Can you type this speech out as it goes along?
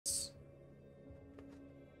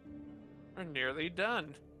We're nearly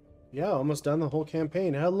done. Yeah, almost done the whole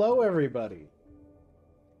campaign. Hello, everybody,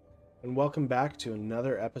 and welcome back to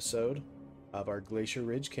another episode of our Glacier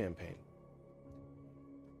Ridge campaign.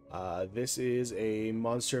 This is a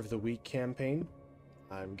Monster of the Week campaign.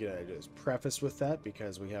 I'm gonna just preface with that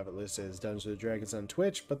because we have it listed as Dungeons & Dragons on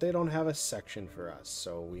Twitch, but they don't have a section for us,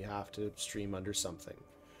 so we have to stream under something.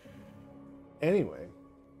 Anyway,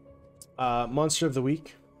 Monster of the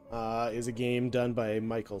Week is a game done by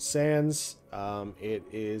Michael Sands. It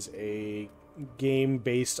is a game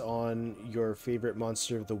based on your favorite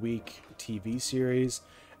Monster of the Week TV series.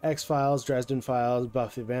 X-Files, Dresden Files,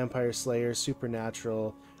 Buffy the Vampire Slayer,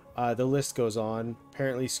 Supernatural. The list goes on.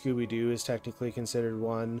 Apparently Scooby-Doo is technically considered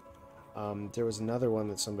one. There was another one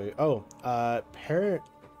that somebody... what's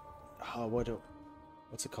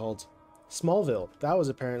it called? Smallville. That was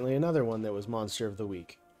apparently another one that was Monster of the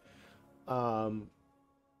Week.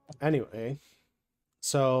 Anyway,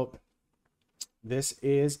 so this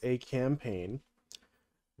is a campaign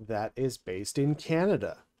that is based in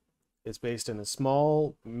Canada. It's based in a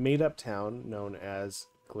small made-up town known as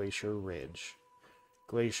Glacier Ridge.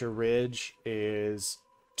 Glacier Ridge is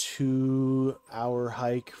a 2-hour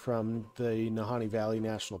hike from the Nahanni Valley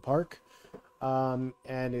National Park, and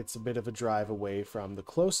it's a bit of a drive away from the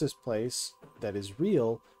closest place that is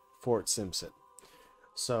real, Fort Simpson.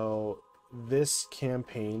 So this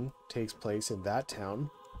campaign takes place in that town,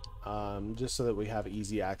 just so that we have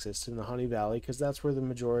easy access to Nahanni Valley, because that's where the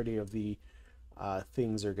majority of the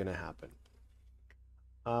things are going to happen.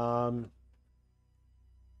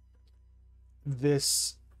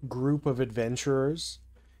 This group of adventurers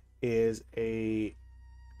is a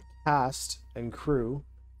cast and crew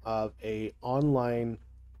of a online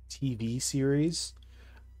TV series.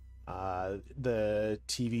 The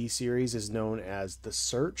TV series is known as The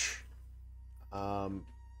Search.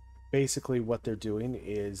 Basically what they're doing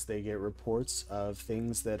is they get reports of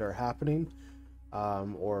things that are happening,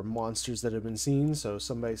 or monsters that have been seen. So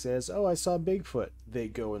somebody says, "Oh, I saw Bigfoot." They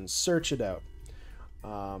go and search it out.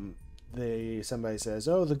 Somebody says,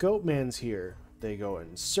 "Oh, the goat man's here." They go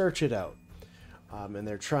and search it out. And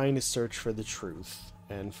they're trying to search for the truth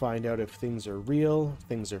and find out if things are real,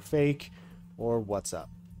 things are fake, or what's up.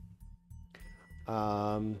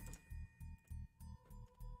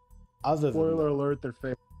 Other than Spoiler that, alert, they're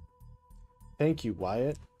fake. thank you,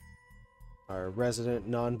 Wyatt, our resident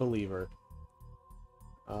non-believer.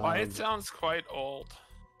 Wyatt sounds quite old.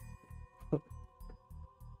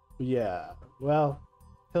 Yeah, well,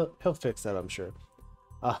 he'll fix that, I'm sure.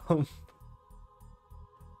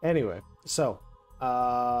 Anyway, so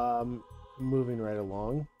moving right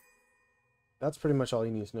along. That's pretty much all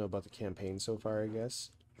you need to know about the campaign so far, I guess.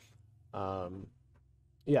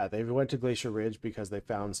 Yeah, they went to Glacier Ridge because they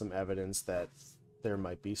found some evidence that there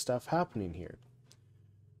might be stuff happening here.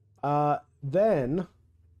 Then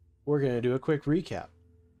we're going to do a quick recap.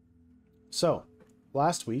 So,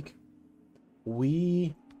 last week,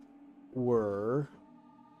 we were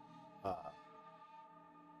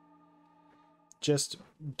just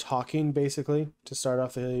talking, basically, to start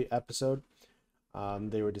off the episode.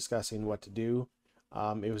 They were discussing what to do.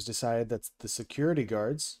 It was decided that the security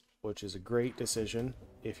guards, which is a great decision,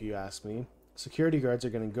 if you ask me, security guards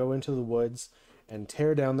are going to go into the woods and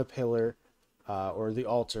tear down the pillar or the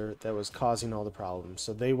altar that was causing all the problems.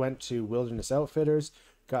 So they went to Wilderness Outfitters,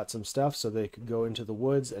 got some stuff so they could go into the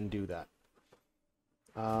woods and do that.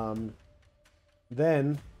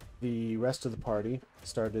 Then the rest of the party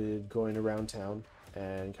started going around town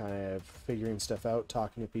and kind of figuring stuff out,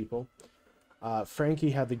 talking to people.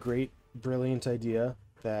 Frankie had the great, brilliant idea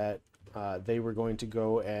that they were going to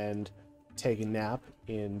go and take a nap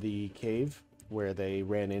in the cave where they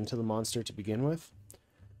ran into the monster to begin with.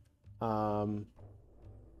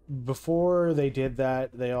 Before they did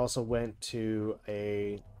that, they also went to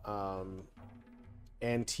a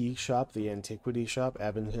antique shop, the antiquity shop,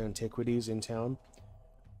 Evans Antiquities in town,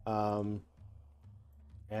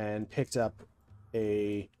 and picked up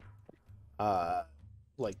a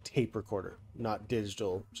like tape recorder, not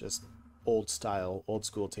digital, just old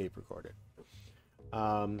school tape recorder.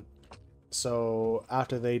 So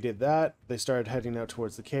after they did that, they started heading out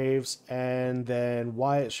towards the caves, and then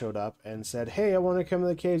Wyatt showed up and said, "Hey, I want to come to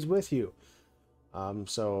the caves with you."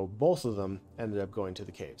 So both of them ended up going to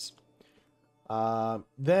the caves.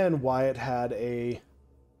 Then Wyatt had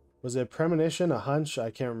was it a premonition, a hunch? I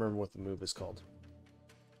can't remember what the move is called.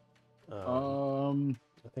 I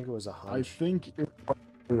think it was a hunch. I think it's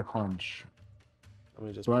a hunch. Let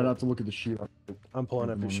me just. So I'd have to look at the sheet. I'm pulling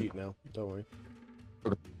up your sheet now. Don't worry.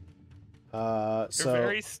 You're So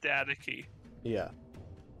very staticky. yeah.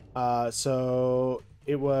 So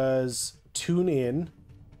it was tune in,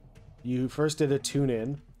 You first did a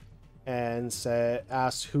tune-in and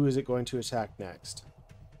asked who is it going to attack next.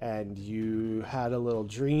 And you had a little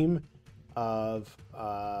dream of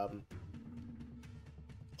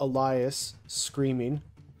Elias screaming,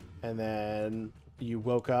 and then you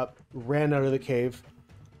woke up, ran out of the cave,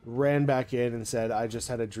 ran back in, and said, "I just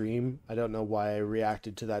had a dream. I don't know why I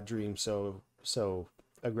reacted to that dream so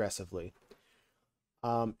aggressively."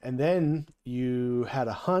 And then you had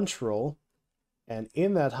a hunch roll, and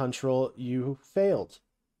in that hunch roll, you failed.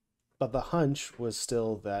 But the hunch was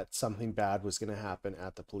still that something bad was going to happen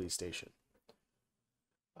at the police station.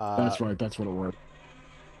 That's right. That's what it was.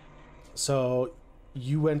 So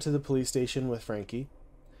you went to the police station with Frankie.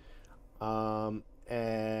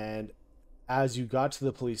 And as you got to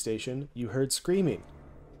the police station, you heard screaming.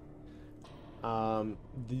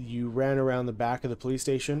 You ran around the back of the police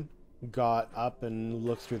station, got up and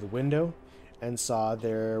looked through the window, and saw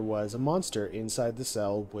there was a monster inside the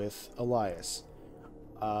cell with Elias.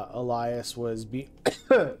 Elias was being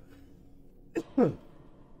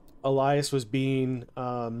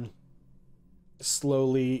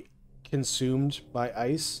slowly consumed by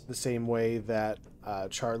ice, the same way that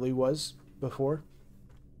Charlie was before.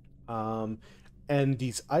 And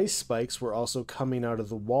these ice spikes were also coming out of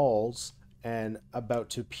the walls and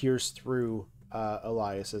about to pierce through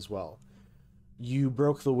Elias as well. You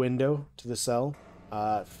broke the window to the cell.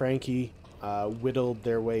 Frankie whittled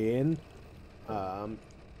their way in.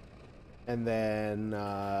 And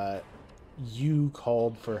then you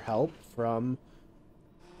called for help from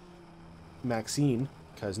Maxine,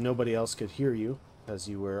 because nobody else could hear you, because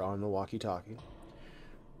you were on the walkie-talkie.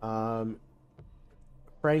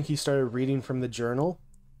 Frankie started reading from the journal,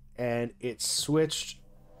 and it switched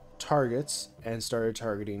targets and started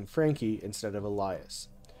targeting Frankie instead of Elias.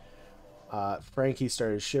 Frankie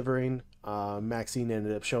started shivering. Maxine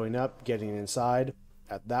ended up showing up, getting inside.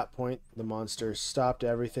 At that point, the monster stopped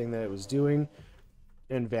everything that it was doing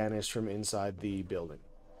and vanished from inside the building.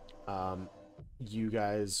 You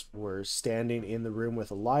guys were standing in the room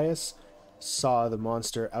with Elias, saw the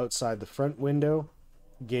monster outside the front window,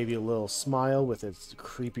 gave you a little smile with its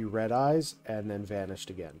creepy red eyes, and then vanished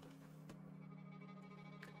again.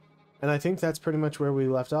 And I think that's pretty much where we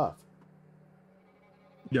left off.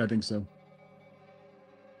 Yeah, I think so.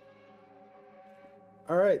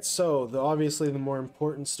 All right, so obviously the more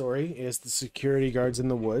important story is the security guards in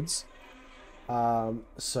the woods.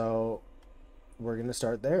 So we're going to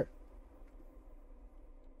start there.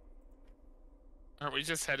 Aren't we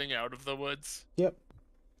just heading out of the woods? Yep.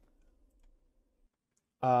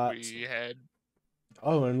 We had...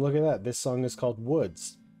 Oh, and look at that. This song is called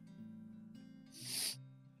Woods.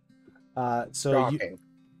 Shocking.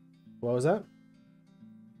 What was that?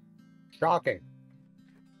 Shocking.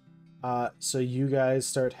 So you guys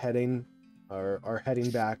start heading, or are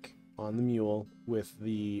heading back on the mule with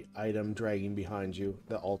the item dragging behind you,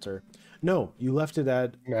 the altar. No, you left it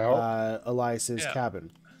at Elias's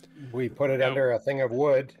cabin. We put it under a thing of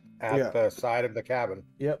wood at the side of the cabin.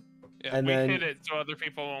 Yep. Yeah, and we then hid it so other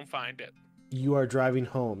people won't find it. You are driving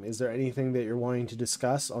home. Is there anything that you're wanting to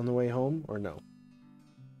discuss on the way home, or no?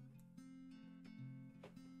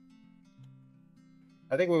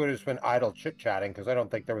 I think we would have just been idle chit-chatting, because I don't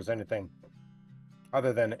think there was anything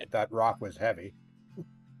other than that rock was heavy.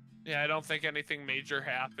 Yeah, I don't think anything major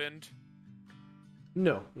happened.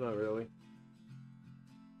 No, not really.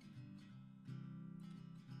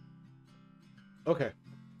 Okay,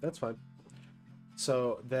 that's fine.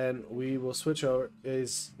 So then we will switch over.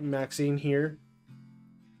 Is Maxine here?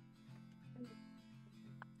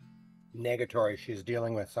 Negatory. She's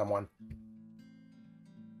dealing with someone.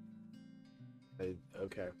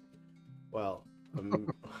 Okay. Well,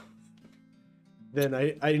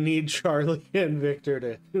 then I need Charlie and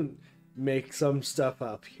Victor to make some stuff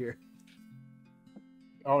up here.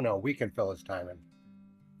 Oh no, we can fill his time in.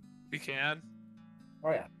 We can?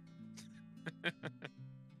 Oh yeah.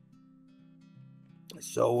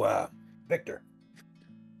 So, Victor,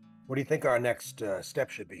 what do you think our next step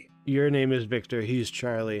should be? Your name is Victor. He's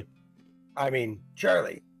Charlie. I mean,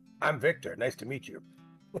 Charlie, I'm Victor. Nice to meet you.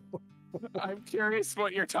 I'm curious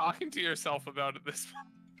what you're talking to yourself about at this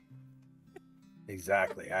point.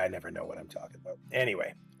 Exactly. I never know what I'm talking about.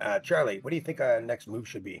 Anyway, Charlie, what do you think our next move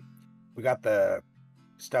should be? We got the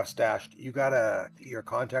stuff stashed. You got your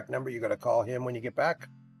contact number? You got to call him when you get back?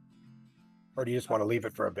 Or do you just want to leave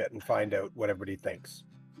it for a bit and find out what everybody thinks?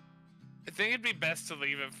 I think it'd be best to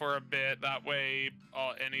leave it for a bit. That way,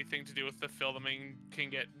 anything to do with the filming can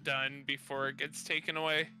get done before it gets taken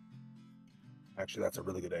away. Actually, that's a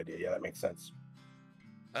really good idea. Yeah, that makes sense.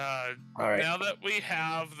 All right. Now that we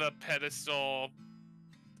have the pedestal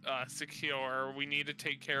secure. We need to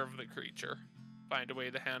take care of the creature. Find a way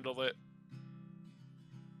to handle it.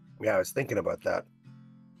 Yeah, I was thinking about that.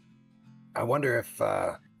 I wonder if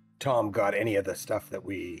Tom got any of the stuff that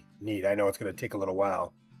we need. I know it's going to take a little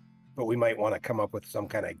while, but we might want to come up with some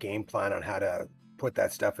kind of game plan on how to put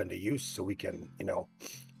that stuff into use so we can,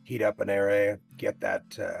 heat up an area, get that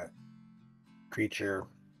creature.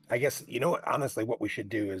 I guess, honestly, what we should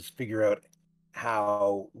do is figure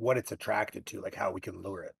out what it's attracted to, like how we can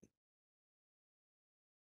lure it.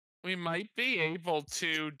 We might be able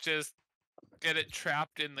to just get it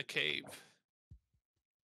trapped in the cave.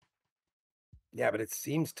 Yeah, but it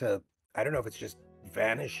seems to, I don't know if it's just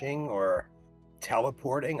vanishing or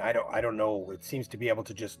teleporting. I don't know. It seems to be able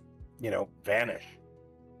to just, vanish.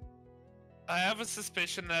 I have a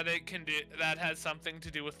suspicion that that has something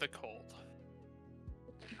to do with the cold.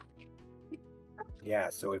 Yeah,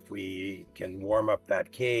 so if we can warm up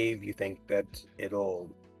that cave, you think that it'll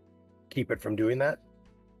keep it from doing that?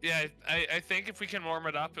 Yeah, I think if we can warm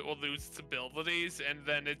it up, it will lose its abilities, and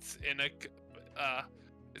then it's in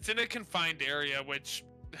a confined area, which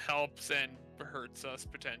helps and hurts us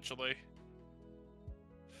potentially.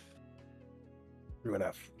 True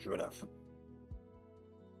enough.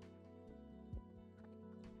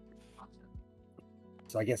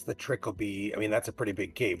 So I guess the trick will be, that's a pretty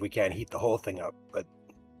big cave. We can't heat the whole thing up, but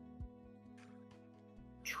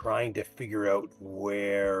trying to figure out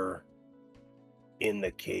where in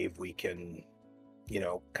the cave we can,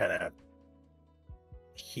 kind of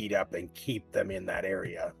heat up and keep them in that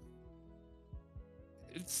area.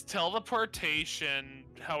 Its teleportation,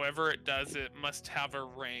 however it does it, must have a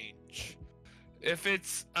range. If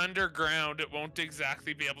it's underground, it won't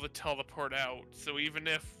exactly be able to teleport out. So even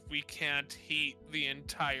if we can't heat the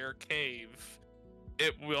entire cave,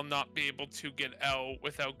 it will not be able to get out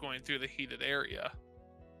without going through the heated area.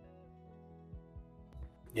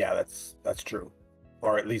 Yeah, that's true.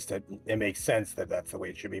 Or at least it makes sense that that's the way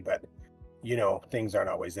it should be. But, things aren't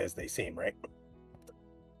always as they seem, right?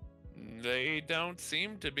 They don't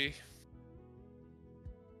seem to be.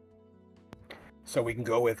 So we can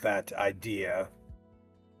go with that idea.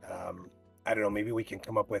 I don't know, maybe we can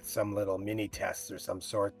come up with some little mini tests or some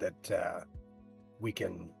sort that we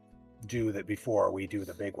can do that before we do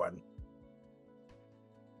the big one.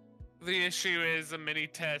 The issue is a mini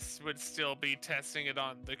test would still be testing it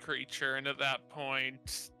on the creature, and at that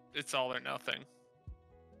point, it's all or nothing.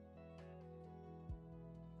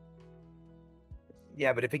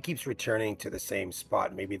 Yeah, but if it keeps returning to the same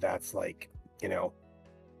spot, maybe that's like,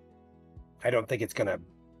 I don't think it's going to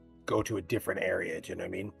go to a different area. Do you know what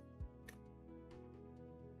I mean?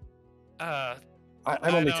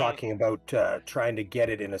 I'm only talking about trying to get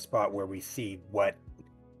it in a spot where we see what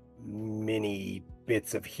mini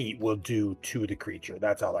bits of heat will do to the creature.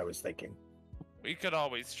 That's all I was thinking. We could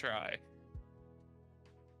always try.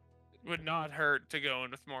 It would not hurt to go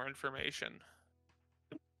in with more information.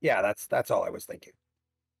 Yeah, that's all I was thinking.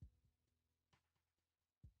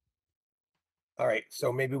 All right,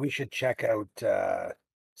 so maybe we should check out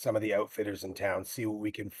some of the outfitters in town, see what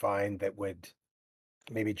we can find that would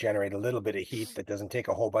maybe generate a little bit of heat that doesn't take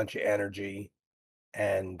a whole bunch of energy,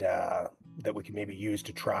 and that we can maybe use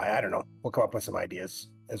to try. I don't know. We'll come up with some ideas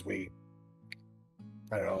as we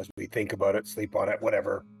think about it, sleep on it,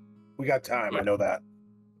 whatever. We got time, I know that.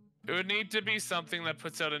 It would need to be something that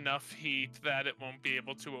puts out enough heat that it won't be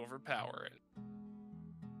able to overpower it.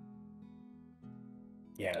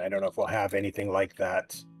 Yeah, and I don't know if we'll have anything like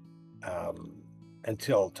that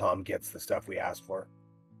until Tom gets the stuff we asked for.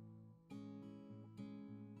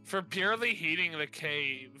 For purely heating the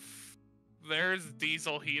cave, there's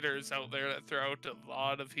diesel heaters out there that throw out a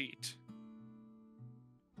lot of heat.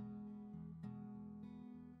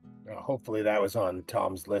 Hopefully that was on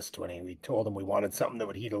Tom's list when we told him we wanted something that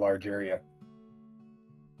would heat a large area.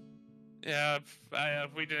 Yeah,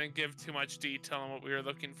 we didn't give too much detail on what we were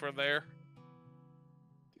looking for there.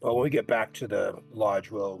 Well, when we get back to the lodge,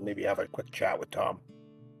 we'll maybe have a quick chat with Tom.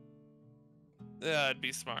 Yeah, it'd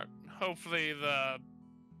be smart. Hopefully the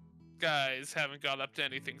guys haven't got up to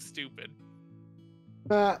anything stupid.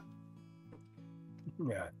 Yeah.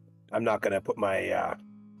 I'm not going to put my...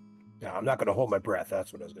 I'm not going to hold my breath.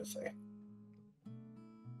 That's what I was going to say.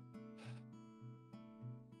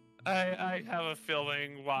 I have a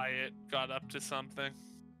feeling Wyatt got up to something.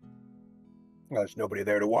 Well, there's nobody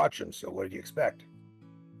there to watch him, so what did you expect?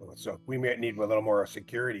 So we may need a little more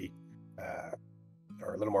security,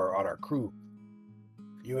 or a little more on our crew.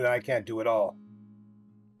 You and I can't do it all.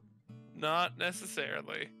 Not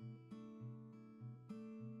necessarily.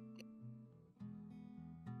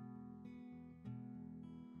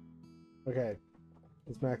 Okay.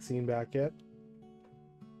 Is Maxine back yet?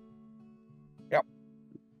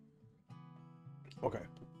 Okay.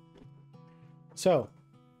 So,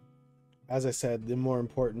 as I said, the more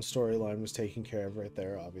important storyline was taken care of right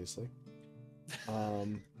there, obviously.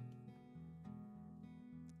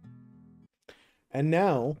 And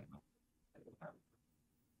now,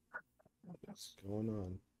 what's going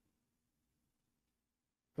on?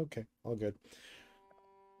 Okay, all good.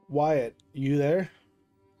 Wyatt, you there?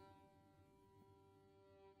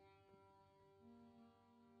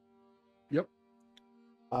 Yep.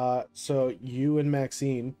 So you and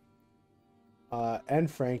Maxine, and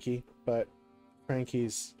Frankie, but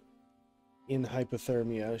Frankie's in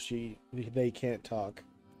hypothermia. They can't talk.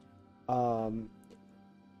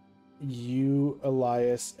 You,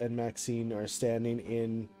 Elias, and Maxine are standing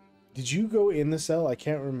in. Did you go in the cell? I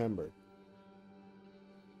can't remember.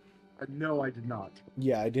 No, I did not.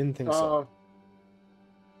 Yeah, I didn't think so.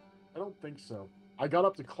 I don't think so. I got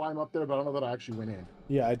up to climb up there, but I don't know that I actually went in.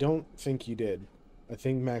 Yeah, I don't think you did. I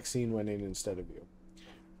think Maxine went in instead of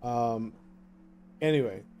you.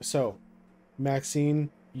 Anyway, so Maxine,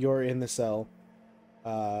 you're in the cell.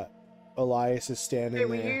 Elias is standing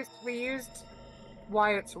there. We used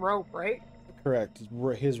Wyatt's rope, right? Correct.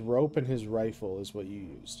 His rope and his rifle is what you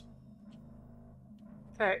used.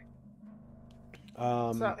 Okay.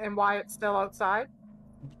 And Wyatt's still outside?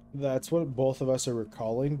 That's what both of us are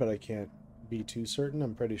recalling, but I can't be too certain.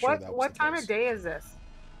 I'm pretty sure that was What the time case. of day is this?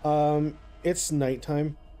 It's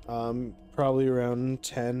nighttime. Probably around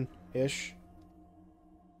 10-ish.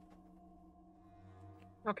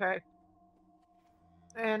 Okay.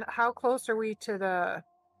 And how close are we to the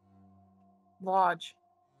lodge?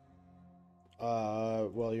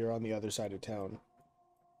 Well, you're on the other side of town.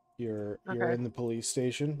 You're Okay. in the police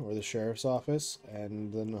station or the sheriff's office,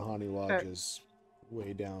 and the Nahani Lodge is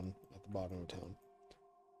way down at the bottom of town.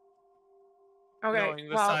 Okay. Knowing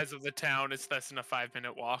the size of the town, it's less than a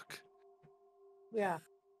 5-minute walk. Yeah.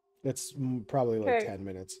 It's probably like 10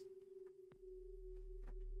 minutes.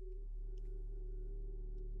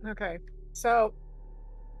 Okay. So,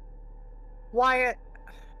 Wyatt,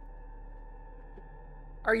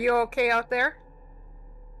 are you okay out there?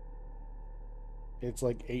 It's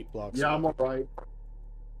like 8 blocks. Yeah, I'm alright.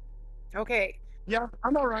 Okay. Yeah,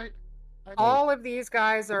 I'm alright. All of these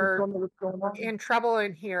guys are in trouble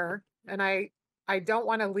in here, and I don't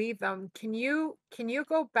want to leave them. Can you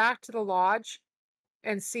go back to the lodge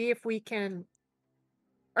and see if we can?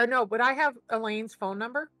 Or no, would I have Elaine's phone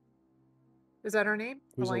number? Is that her name?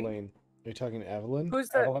 Who's Elaine? Are you talking Evelyn? Who's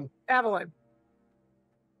Evelyn?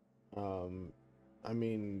 I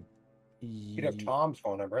mean, you'd have Tom's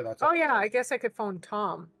phone number. That's yeah, I guess I could phone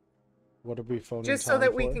Tom. What are we phoning just Tom so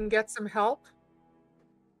that for? we can get some help.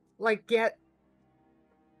 Like the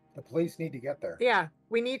police need to get there. Yeah,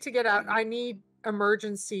 we need to get out. I need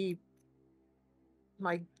emergency.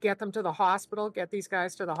 Like, get them to the hospital. Get these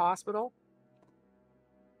guys to the hospital.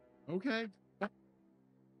 Okay.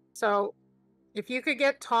 So, if you could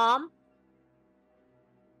get Tom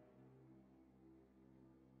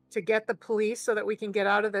to get the police so that we can get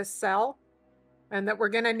out of this cell, and that we're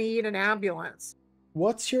going to need an ambulance.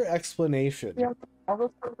 What's your explanation? Yeah, I'll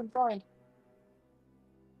go find.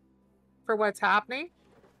 For what's happening?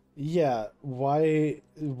 Yeah, why?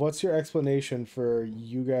 What's your explanation for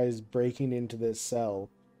you guys breaking into this cell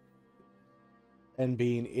and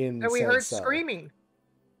being in That we heard cell? screaming.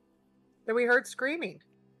 That we heard screaming.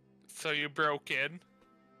 So you broke in?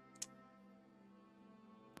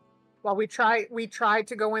 Well, we tried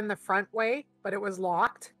to go in the front way, but it was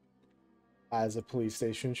locked. As a police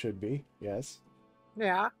station should be, yes.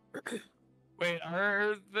 Yeah. Wait,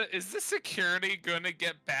 is the security going to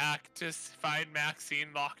get back to find Maxine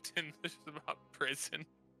locked in the prison?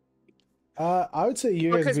 I would say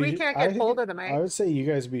you guys because we can't get hold of them. I would say you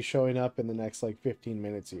guys be showing up in the next like 15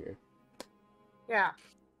 minutes here. Yeah.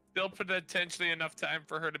 Still potentially enough time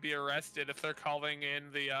for her to be arrested if they're calling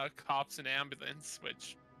in the cops and ambulance,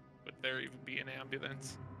 which would there even be an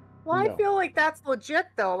ambulance? Well, No. I feel like that's legit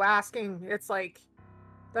though, asking. It's like,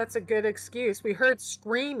 that's a good excuse. We heard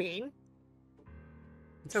screaming.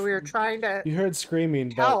 So we were trying to You heard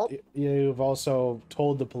screaming, help. but you've also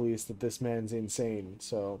told the police that this man's insane,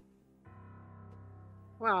 so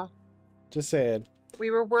Well, just saying.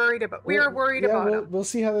 we were worried about him. We'll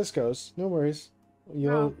see how this goes. No worries.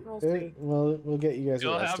 We'll see. We'll get you guys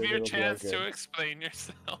You'll arrested. have your It'll be all chance good. to explain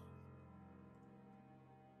yourself.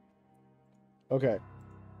 Okay.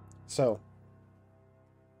 So,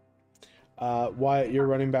 Wyatt, you're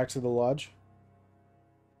running back to the lodge?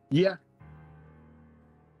 Yeah.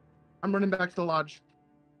 I'm running back to the lodge.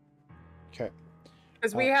 Okay.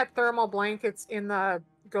 Because we had thermal blankets in the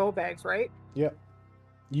go bags, right? Yep.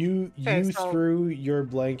 You Okay, so- threw your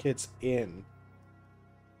blankets in.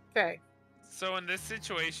 Okay. So in this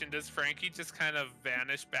situation, does Frankie just kind of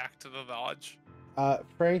vanish back to the lodge?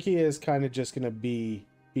 Frankie is kind of just gonna be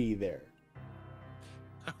there.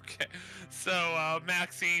 Okay. So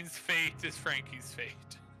Maxine's fate is Frankie's fate.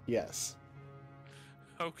 Yes.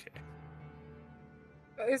 Okay.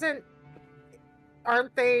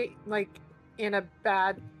 Aren't they like in a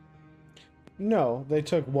bad? No, they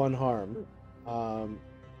took one harm. Oh,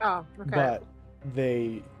 okay. But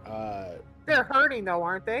they They're hurting though,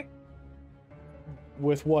 aren't they?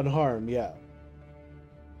 with one harm, yeah.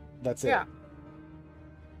 That's it. Yeah.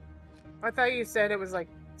 I thought you said it was like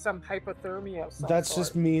some hypothermia of some That's sort.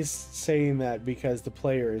 just me saying that because the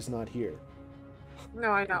player is not here. No,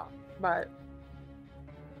 I know, but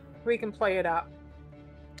we can play it up.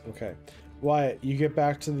 Okay. Wyatt, you get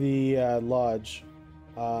back to the lodge.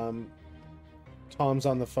 Tom's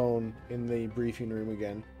on the phone in the briefing room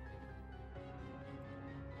again.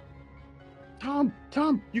 Tom,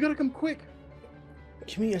 you gotta come quick.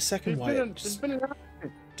 Give me a second, Wyatt. There's been an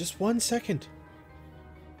accident. Just 1 second.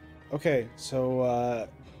 Okay, so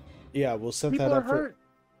yeah, we'll set People that are up for hurt.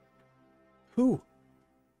 who?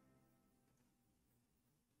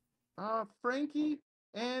 Frankie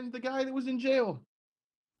and the guy that was in jail.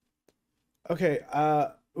 Okay,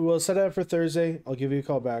 we'll set it up for Thursday. I'll give you a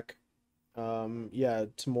call back. Yeah,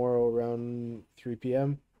 tomorrow around 3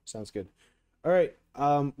 p.m. Sounds good. All right.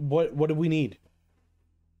 What do we need?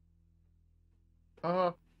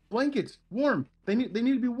 Blankets, warm. They need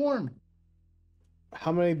to be warm.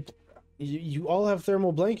 How many? You all have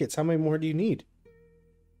thermal blankets. How many more do you need?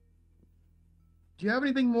 Do you have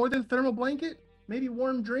anything more than thermal blanket? Maybe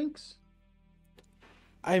warm drinks?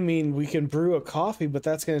 I mean, we can brew a coffee, but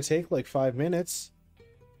that's gonna take like 5 minutes.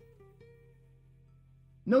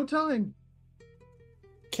 No time.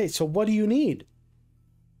 Okay, so what do you need?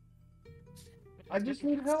 I just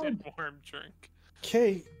need help. Warm drink.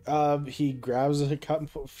 Okay, he grabs a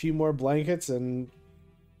few more blankets and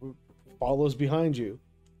follows behind you.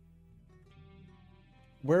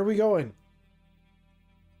 Where are we going?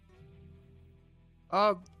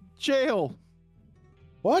 Jail.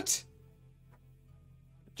 What?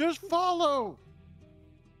 Just follow.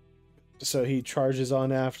 So he charges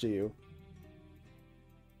on after you.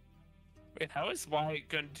 Wait, how is Wyatt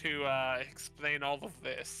going to explain all of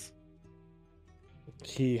this?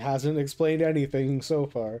 He hasn't explained anything so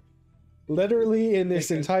far. Literally in this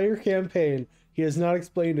entire campaign, he has not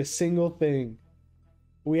explained a single thing.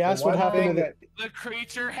 We asked what happened to The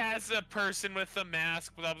creature has a person with a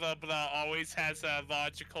mask, blah blah blah, always has a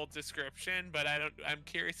logical description, but I'm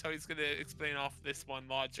curious how he's gonna explain off this one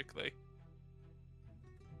logically.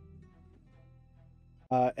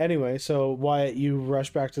 Anyway, so Wyatt, you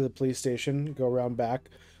rush back to the police station, go around back.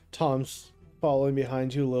 Tom's following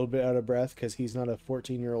behind you, a little bit out of breath because he's not a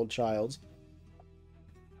 14-year-old child.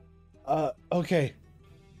 Okay.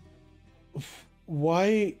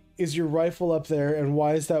 Why is your rifle up there and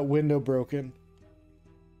why is that window broken?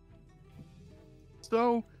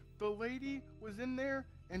 So the lady was in there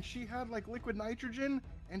and she had like liquid nitrogen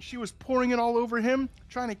and she was pouring it all over him,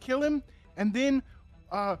 trying to kill him. And then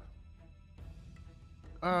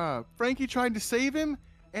Frankie tried to save him,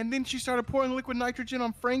 and then she started pouring liquid nitrogen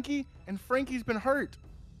on Frankie, and Frankie's been hurt.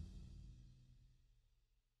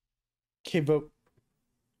 Okay, but...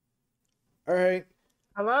 Alright.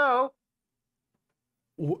 Hello?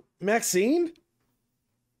 Maxine?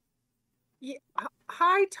 Yeah,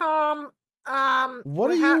 hi, Tom.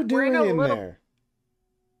 What are you doing in there?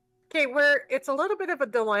 Okay, it's a little bit of a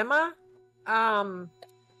dilemma.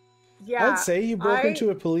 Yeah. I'd say you broke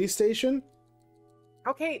into a police station.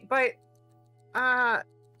 Okay, but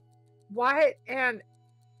Wyatt and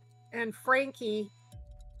Frankie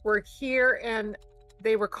were here and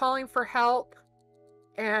they were calling for help.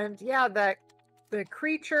 And yeah, the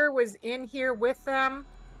creature was in here with them.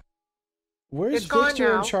 Where's It's gone Victor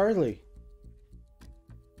now. and Charlie?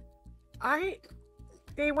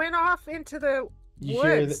 They went off into the You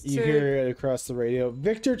woods. hear it across the radio.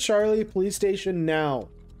 Victor, Charlie, police station now.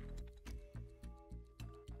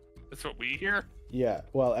 That's what we hear. Yeah,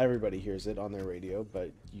 well, everybody hears it on their radio,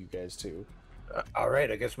 but you guys too. All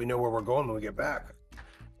right, I guess we know where we're going when we get back.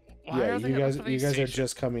 Why Yeah, are they you at the guys police are station?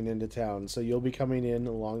 just coming into town, so you'll be coming in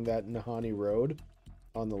along that Nahani Road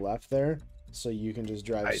on the left there, so you can just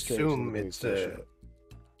drive I straight to the assume police it's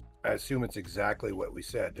station. exactly what we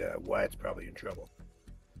said. Wyatt's probably in trouble.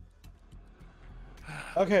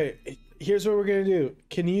 Okay, here's what we're gonna do.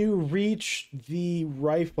 Can you reach the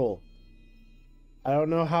rifle? I don't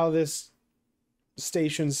know how this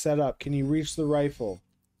station's set up. Can you reach the rifle?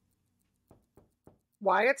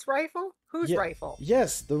 Wyatt's rifle? Whose Yeah. rifle?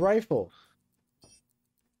 Yes, the rifle.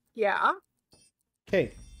 Yeah.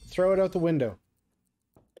 Okay, throw it out the window.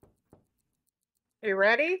 You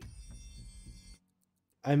ready?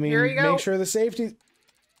 I mean, Here you go. make sure the safety...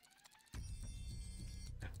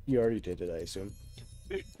 You already did it, I assume.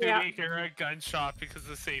 Did Yeah. we hear a gunshot because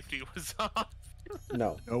the safety was off?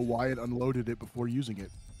 No. No, Wyatt unloaded it before using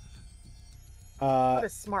it. What a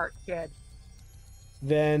smart kid.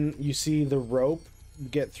 Then you see the rope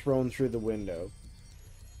get thrown through the window.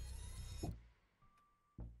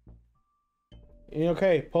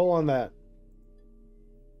 Okay, pull on that.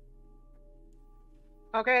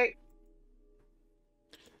 Okay.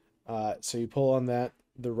 So you pull on that.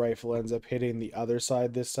 The rifle ends up hitting the other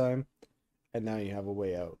side this time. And now you have a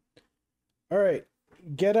way out. Alright,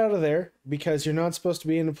 get out of there, because you're not supposed to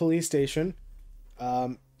be in a police station.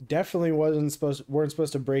 Definitely weren't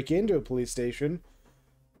supposed to break into a police station.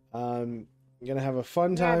 I'm gonna have a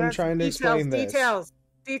fun time that's trying to explain this.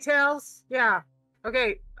 Details. Yeah.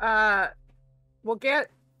 Okay. We'll get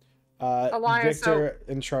Elias Victor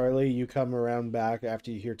and Charlie, you come around back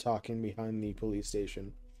after you hear talking behind the police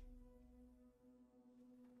station.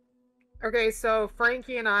 Okay, so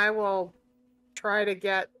Frankie and I will try to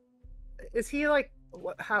get. Is he like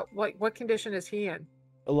what condition is he in?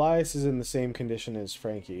 Elias is in the same condition as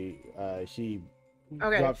Frankie. He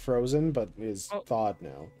Okay. got frozen, but is thawed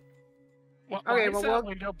now. Okay, Why is well, that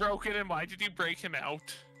window broken, and why did you break him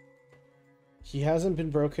out? He hasn't been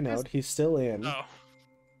broken out. He's still in. Oh.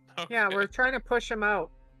 Okay. Yeah, we're trying to push him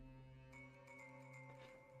out.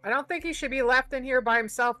 I don't think he should be left in here by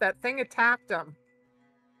himself. That thing attacked him.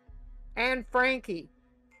 And Frankie.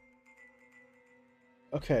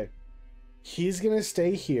 Okay. He's gonna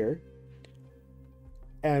stay here.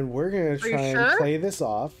 And we're gonna try and play this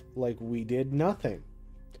off like we did nothing.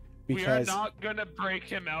 Because we are not gonna break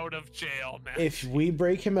him out of jail, man. if we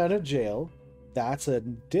break him out of jail, that's an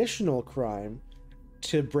additional crime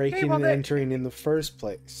to breaking and entering in the first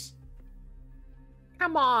place.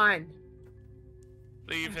 Come on.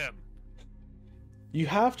 Leave him. You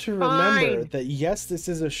have to remember Fine. that yes, this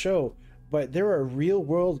is a show, but there are real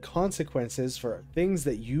world consequences for things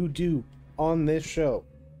that you do on this show.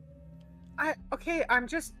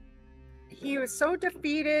 He was so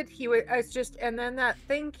defeated. And then that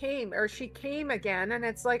thing came, or she came again, and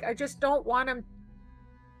it's like, I just don't want him.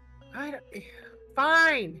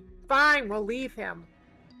 Fine, we'll leave him.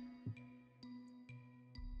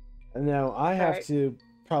 And now I have Right. to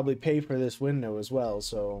probably pay for this window as well,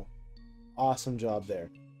 so awesome job there.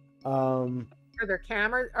 Are there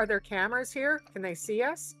cameras here? Can they see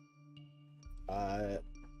us? I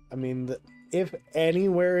mean, if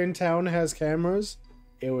anywhere in town has cameras,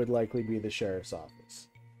 it would likely be the sheriff's office.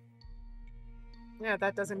 Yeah,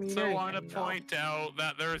 that doesn't mean So I anything. want to though. point out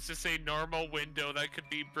that there is just a normal window that could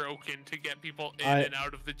be broken to get people in and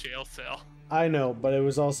out of the jail cell. I know, but it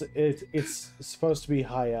was also it's supposed to be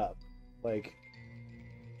high up. Like,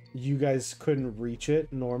 you guys couldn't reach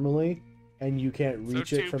it normally, and you can't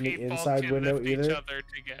reach So it two from the people inside can window lift either. each other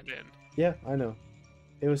to get in. Yeah, I know.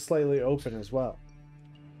 It was slightly open as well.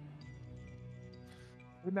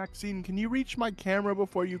 Hey, Maxine, can you reach my camera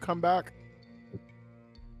before you come back?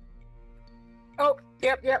 Oh,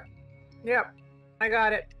 yep. I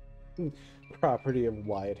got it. Property of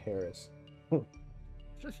Wyatt Harris. Okay,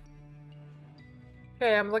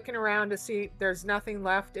 I'm looking around to see there's nothing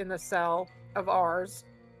left in the cell of ours.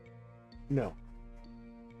 No.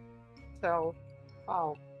 So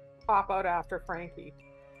I'll pop out after Frankie.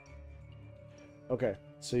 Okay,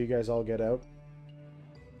 so you guys all get out.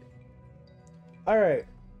 Alright,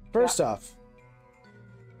 first off,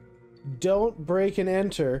 don't break and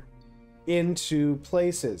enter into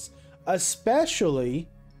places, especially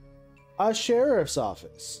a sheriff's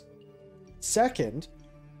office. Second,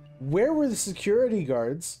 where were the security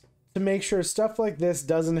guards to make sure stuff like this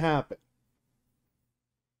doesn't happen?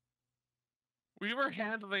 We were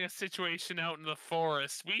handling a situation out in the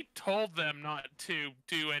forest. We told them not to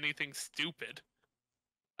do anything stupid.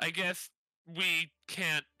 I guess we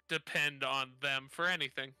can't depend on them for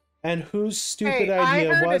anything. And whose stupid Hey,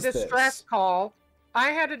 idea I heard was a distress this? call. I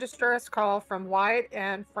had a distress call from Wyatt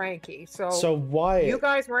and Frankie. So Wyatt you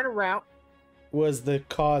guys weren't around. was the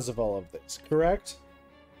cause of all of this, correct?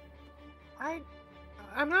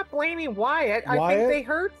 I'm not blaming Wyatt. I Wyatt? think they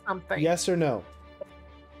heard something. Yes or no?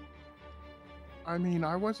 I mean,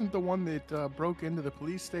 I wasn't the one that broke into the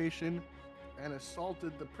police station and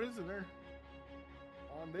assaulted the prisoner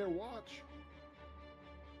on their watch.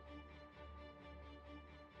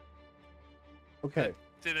 Okay.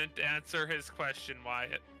 Didn't answer his question,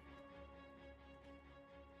 Wyatt.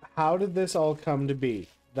 How did this all come to be?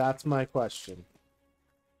 That's my question.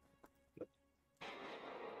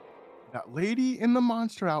 That lady in the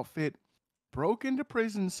monster outfit broke into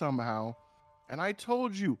prison somehow, and I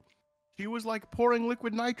told you, she was like pouring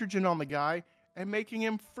liquid nitrogen on the guy and making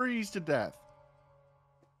him freeze to death.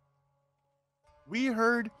 We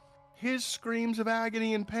heard his screams of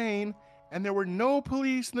agony and pain, and there were no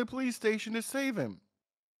police in the police station to save him.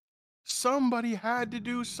 Somebody had to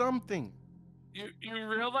do something. You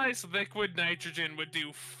realize liquid nitrogen would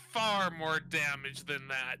do far more damage than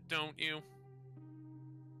that, don't you?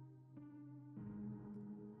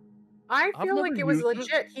 I I've feel never like it was used it.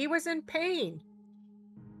 legit. He was in pain.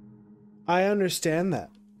 I understand that.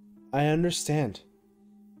 I understand.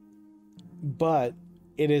 But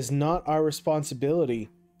it is not our responsibility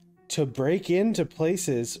to break into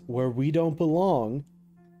places where we don't belong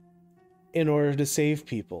in order to save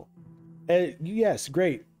people. Yes,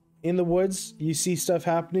 great. In the woods, you see stuff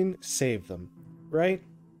happening, save them. Right?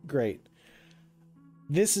 Great.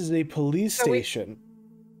 This is a police station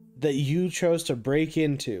that you chose to break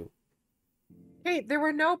into. Hey, there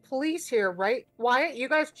were no police here, right? Wyatt, you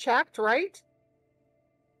guys checked, right?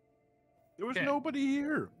 There was Okay. nobody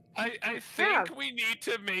here. I think we need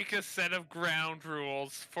to make a set of ground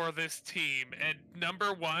rules for this team, and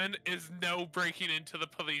number one is no breaking into the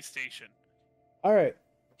police station. All right,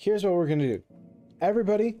 here's what we're going to do.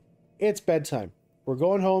 Everybody, it's bedtime. We're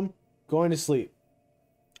going home, going to sleep.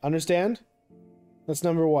 Understand? That's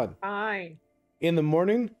number one. Fine. In the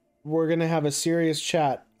morning, we're going to have a serious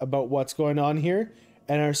chat about what's going on here,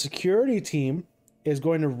 and our security team is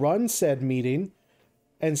going to run said meeting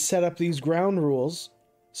and set up these ground rules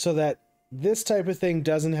so that this type of thing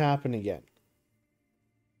doesn't happen again.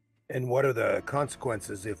 And what are the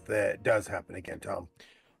consequences if that does happen again, Tom?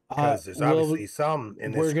 Because there's obviously some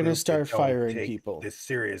in this we're going to group start that don't firing take people. this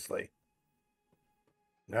seriously.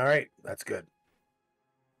 All right, that's good.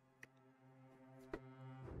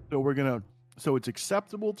 So it's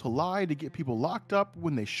acceptable to lie to get people locked up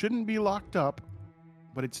when they shouldn't be locked up,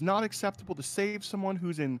 but it's not acceptable to save someone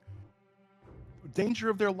who's in danger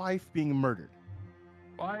of their life being murdered.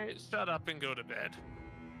 Why shut up and go to bed?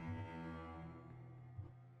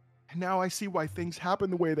 And now I see why things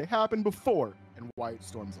happen the way they happened before, and why it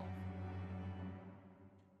storms off.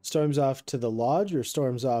 Storms off to the lodge or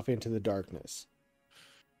storms off into the darkness?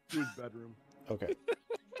 To his bedroom. Okay.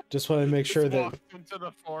 Just want to make sure Just that walk into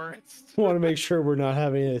the forest. want to make sure we're not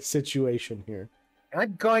having a situation here.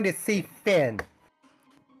 I'm going to see Finn.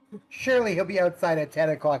 Surely he'll be outside at 10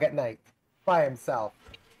 o'clock at night by himself.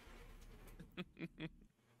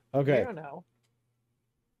 Okay. I don't know.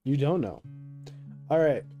 You don't know. All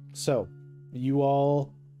right. So, you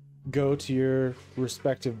all go to your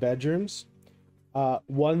respective bedrooms.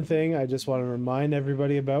 One thing I just want to remind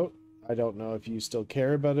everybody about, I don't know if you still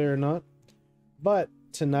care about it or not, but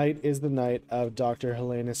tonight is the night of Dr.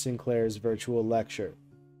 Helena Sinclair's virtual lecture.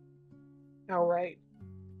 All right.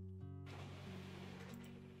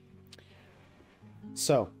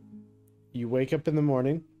 So, you wake up in the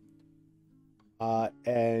morning,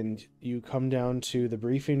 and you come down to the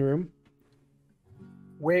briefing room.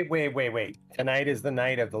 Wait. Tonight is the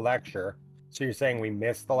night of the lecture. So you're saying we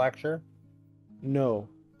missed the lecture? No,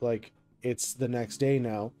 like, it's the next day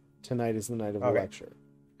now. Tonight is the night of the Okay. lecture.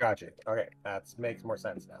 Gotcha. Okay, that makes more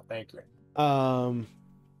sense now. Thank you.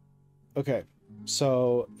 Okay,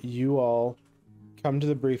 so you all come to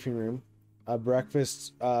the briefing room.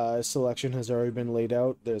 Breakfast selection has already been laid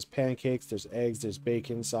out. There's pancakes, there's eggs, there's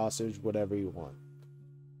bacon, sausage, whatever you want.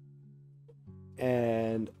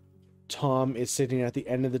 And Tom is sitting at the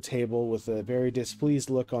end of the table with a very displeased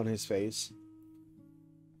look on his face.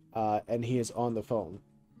 And he is on the phone.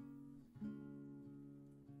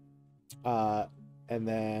 And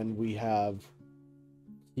then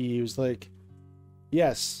he was like,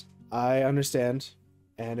 yes, I understand,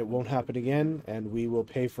 and it won't happen again, and we will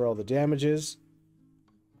pay for all the damages.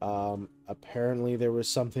 Apparently there was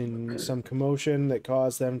some commotion that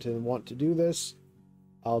caused them to want to do this.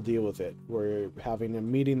 I'll deal with it. We're having a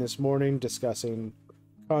meeting this morning discussing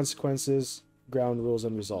consequences, ground rules,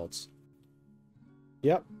 and results.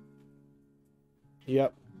 Yep.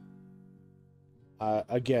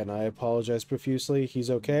 Again, I apologize profusely.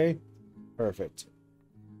 He's okay? Perfect.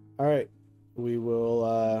 Alright. We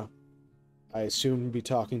will, I assume, be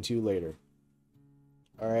talking to you later.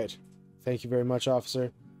 Alright. Thank you very much,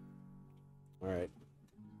 officer. Alright.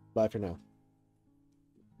 Bye for now.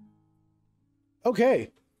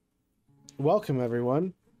 Okay. Welcome,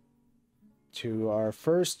 everyone, to our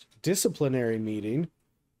first disciplinary meeting.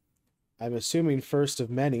 I'm assuming first of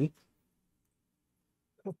many.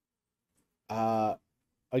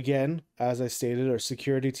 Again, as I stated, our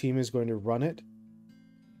security team is going to run it.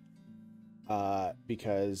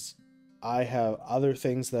 Because I have other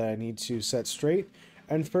things that I need to set straight,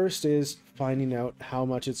 And first is finding out how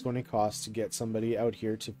much it's going to cost to get somebody out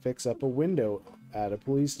here to fix up a window at a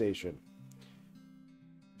police station.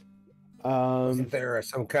 Isn't there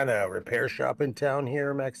some kind of repair shop in town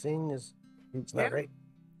here, Maxine? Is that right?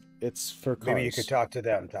 It's for cars. Maybe you could talk to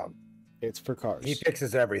them, Tom. It's for cars. He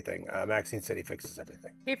fixes everything. Maxine said he fixes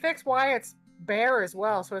everything. He fixed Wyatt's bear as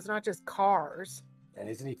well, so it's not just cars. And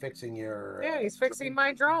isn't he fixing your... Yeah, he's fixing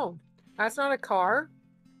my drone. That's not a car.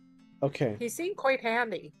 Okay. He seemed quite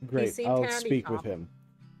handy. Great. I'll speak with him.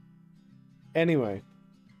 Anyway,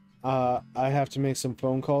 I have to make some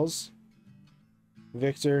phone calls.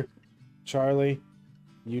 Victor, Charlie,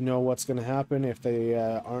 you know what's going to happen if they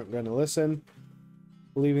aren't going to listen.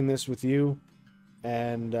 Leaving this with you,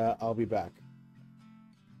 and I'll be back.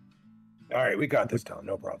 All right, we got this, Tom.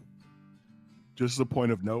 No problem. Just as a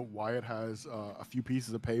point of note, Wyatt has a few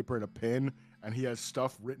pieces of paper and a pen, and he has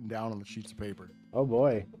stuff written down on the sheets of paper. Oh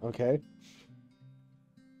boy. Okay.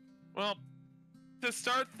 Well, to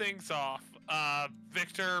start things off,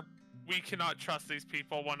 Victor, we cannot trust these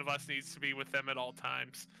people. One of us needs to be with them at all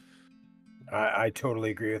times. I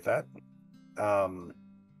totally agree with that.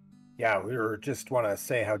 Yeah, we just want to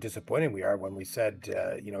say how disappointed we are when we said,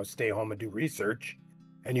 stay home and do research,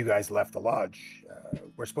 and you guys left the lodge.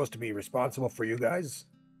 We're supposed to be responsible for you guys,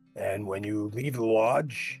 and when you leave the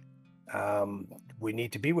lodge, we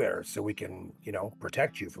need to be there so we can,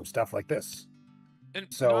 protect you from stuff like this. And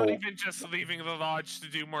So- not even just leaving the lodge to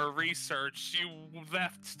do more research, you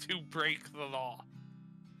left to break the law.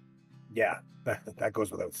 Yeah, that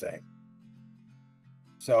goes without saying.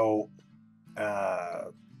 So,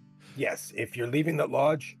 yes, if you're leaving the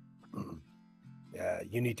lodge,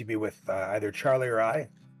 you need to be with either Charlie or I,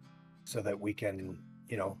 so that we can,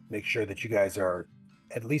 make sure that you guys are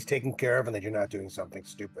at least taken care of and that you're not doing something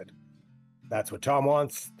stupid. That's what Tom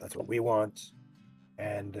wants. That's what we want.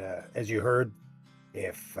 And as you heard,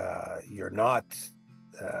 if you're not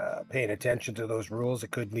paying attention to those rules,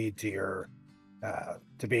 it could lead to your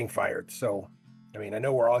to being fired. So, I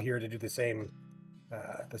know we're all here to do the same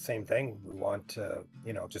thing. We want to,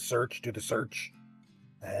 to do the search.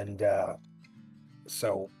 And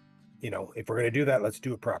so, if we're going to do that, let's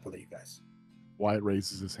do it properly, you guys. Wyatt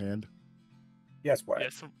raises his hand. Yes, Wyatt.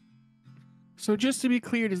 Yes. So just to be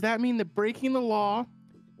clear, does that mean that breaking the law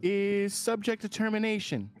is subject to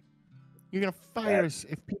termination? You're going to fire us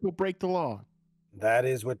if people break the law? That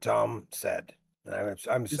is what Tom said. And I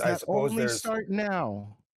suppose only there's start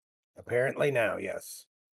now? apparently now, yes.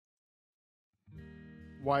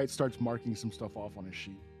 Wyatt starts marking some stuff off on his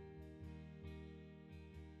sheet.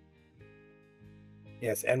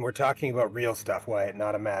 Yes, and we're talking about real stuff, Wyatt,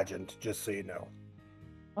 not imagined, just so you know.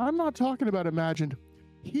 I'm not talking about imagined.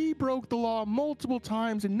 He broke the law multiple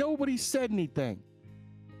times and nobody said anything.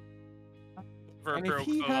 And if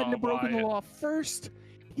he hadn't have broken the law first,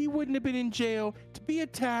 he wouldn't have been in jail to be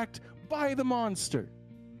attacked by the monster.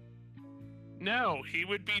 No, he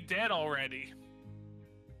would be dead already.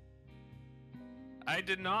 I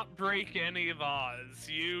did not break any laws.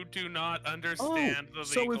 You do not understand the legal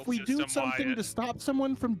system, so if we do something Wyatt. to stop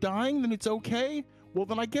someone from dying, then it's okay? Well,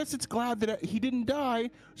 then I guess it's glad that he didn't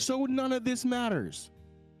die, so none of this matters.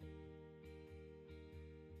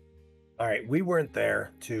 All right, we weren't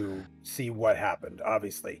there to see what happened,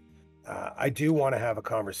 obviously. I do want to have a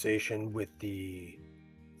conversation with the,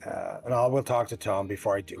 and I will talk to Tom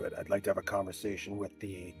before I do it. I'd like to have a conversation with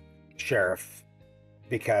the sheriff,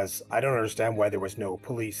 because I don't understand why there was no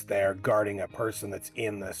police there guarding a person that's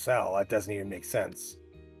in the cell. That doesn't even make sense.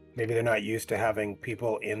 Maybe they're not used to having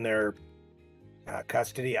people in their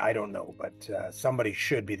custody. I don't know, but somebody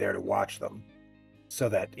should be there to watch them so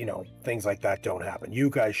that, things like that don't happen. You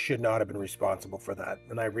guys should not have been responsible for that.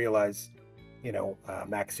 And I realize,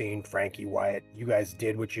 Maxine, Frankie, Wyatt, you guys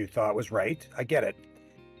did what you thought was right. I get it.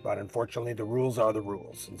 But unfortunately, the rules are the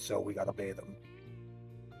rules, and so we got to obey them.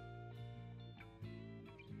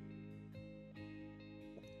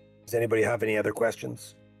 Does anybody have any other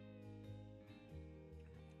questions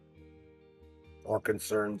or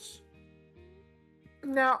concerns?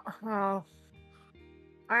 No, well,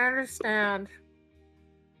 I understand.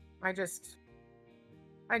 I just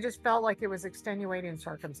felt like it was extenuating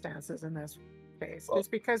circumstances in this case. Well-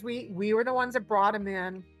 Just because we were the ones that brought him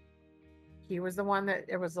in. He was the one that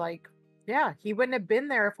it was like, yeah, he wouldn't have been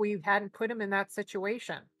there if we hadn't put him in that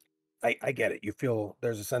situation. I get it. You feel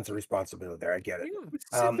there's a sense of responsibility there. I get it.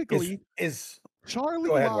 Specifically, Is Charlie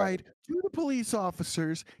Go ahead, lied to the police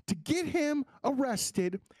officers to get him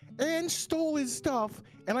arrested and stole his stuff,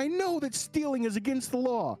 and I know that stealing is against the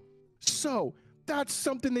law. So, that's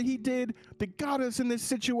something that he did that got us in this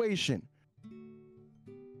situation.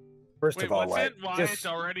 First Wait, of all, Wyatt, wasn't Wyatt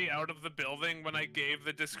already out of the building when I gave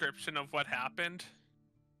the description of what happened?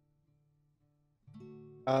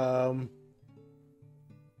 I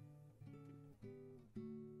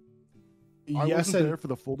Yes wasn't and there for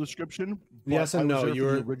the full description. But yes and I was no. there You for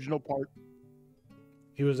were the original part.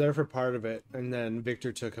 He was there for part of it, and then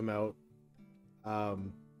Victor took him out.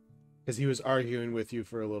 Because he was arguing with you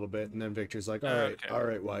for a little bit, and then Victor's like, Okay. all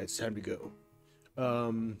right, Wyatt, it's time to go.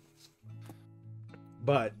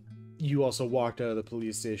 But you also walked out of the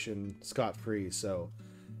police station scot-free, so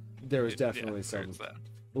there was definitely some there's that.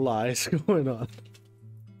 lies going on.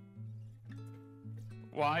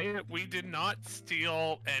 Wyatt, we did not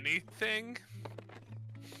steal anything.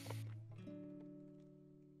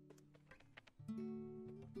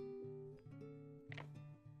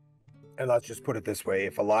 And let's just put it this way: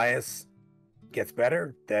 if Elias gets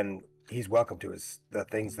better, then he's welcome to the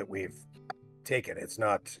things that we've taken. It's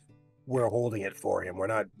not we're holding it for him. We're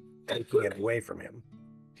not taking it away from him.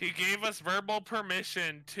 He gave us verbal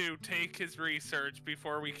permission to take his research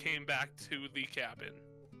before we came back to the cabin.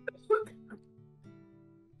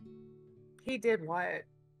 He did what?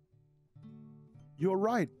 You're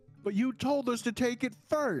right, but you told us to take it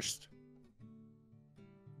first.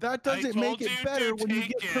 That doesn't make told it you better to when you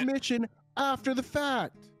take get it. permission after the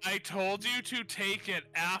fact. I told you to take it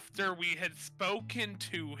after we had spoken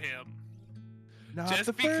to him. Not Just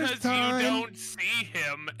the because first time. you don't see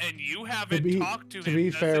him and you haven't talked to him be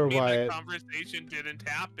doesn't fair, mean Wyatt, the conversation didn't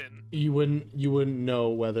happen. You wouldn't know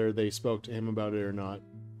whether they spoke to him about it or not,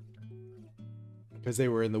 because they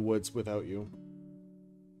were in the woods without you.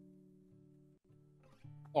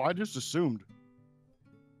 Oh, I just assumed.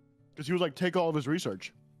 Because he was like, take all of his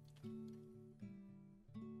research.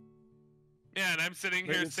 Yeah, and I'm sitting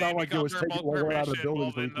Made here it saying sound we like it got was taken verbal while we're out of the permission building,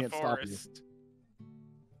 while so we in the can't stop you. forest.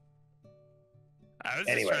 I was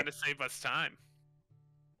Anyway. just trying to save us time.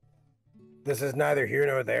 This is neither here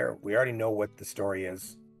nor there. We already know what the story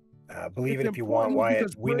is. Believe It's it if you want, important Wyatt.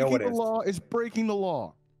 because We know what breaking it the is. law is breaking the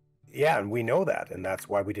law. Yeah, and we know that, and that's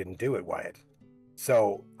why we didn't do it, Wyatt.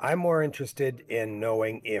 So I'm more interested in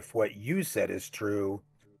knowing if what you said is true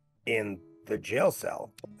in the jail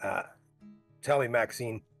cell. Tell me,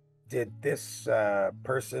 Maxine, did this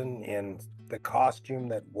person in the costume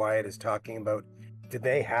that Wyatt is talking about, did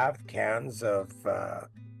they have cans of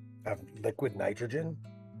liquid nitrogen?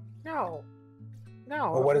 No.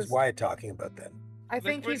 Well, what is Wyatt talking about then? I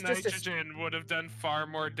think Liquid he's just nitrogen would have done far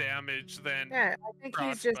more damage than yeah, I think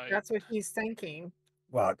he's just frostbite. that's what he's thinking.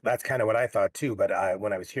 Well, that's kind of what I thought too, but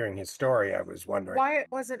when I was hearing his story, I was wondering. Wyatt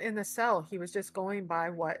wasn't in the cell. He was just going by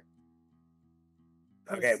what.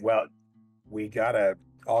 Okay, well, we gotta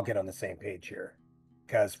all get on the same page here,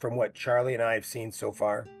 because from what Charlie and I have seen so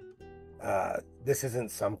far, this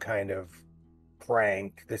isn't some kind of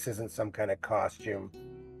prank. This isn't some kind of costume.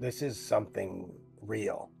 This is something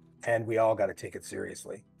real, and we all got to take it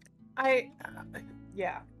seriously.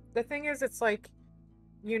 Yeah. The thing is, it's like,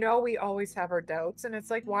 we always have our doubts, and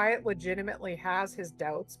it's like Wyatt legitimately has his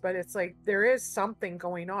doubts, but it's like there is something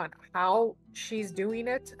going on. How she's doing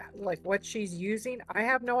it, like what she's using, I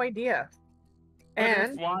have no idea. But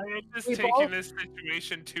And if Wyatt is we taking both- this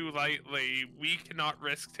situation too lightly, we cannot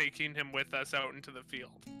risk taking him with us out into the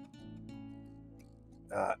field.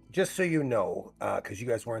 Just so you know, because you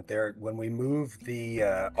guys weren't there, when we moved the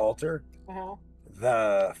altar,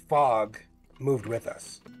 the fog moved with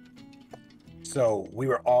us. So we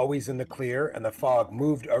were always in the clear, and the fog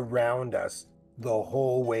moved around us the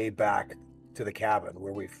whole way back to the cabin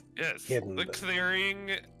where we've hidden.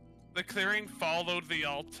 The clearing followed the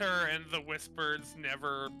altar, and the whispers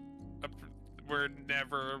were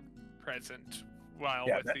never present while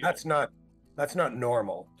with the altar. That's not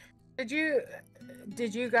normal. Did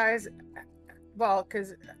you guys? Well,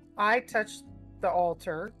 because I touched the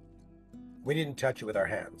altar. We didn't touch it with our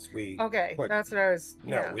hands. That's what I was.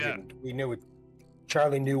 No, we didn't. We knew it.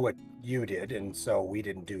 Charlie knew what you did, and so we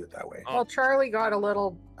didn't do it that way. Well, Charlie got a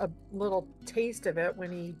little taste of it when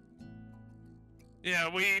he.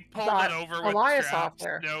 Yeah, we pulled it over with Elias straps. off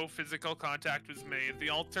there. No physical contact was made. The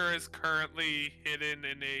altar is currently hidden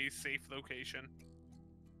in a safe location.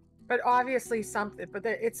 But obviously something. But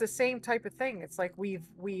it's the same type of thing. It's like we've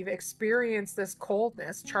experienced this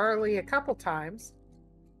coldness, Charlie, a couple times.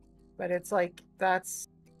 But it's like that's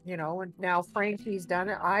and now Frankie's done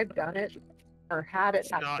it. I've done it, or had it.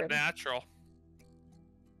 It's not natural.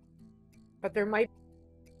 But there might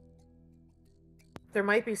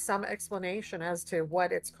be some explanation as to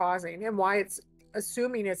what it's causing and why it's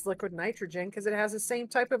assuming it's liquid nitrogen, because it has the same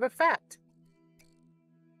type of effect.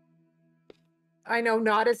 I know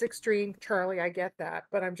not as extreme, Charlie, I get that,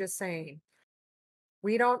 but I'm just saying.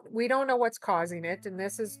 We don't know what's causing it, and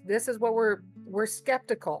this is what we're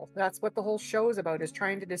skeptical. That's what the whole show is about, is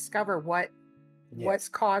trying to discover what's Yes.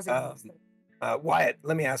 causing this. Wyatt,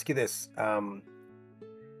 let me ask you this.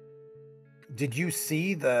 Did you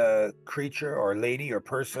see the creature or lady or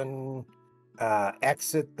person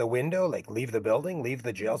exit the window, like leave the building, leave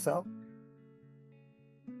the jail cell?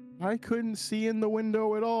 I couldn't see in the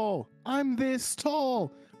window at all. I'm this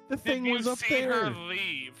tall. The thing was up Did you see there. her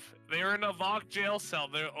leave? They were in a locked jail cell.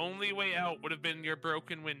 The only way out would have been your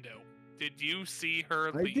broken window. Did you see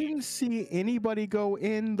her leave? I didn't see anybody go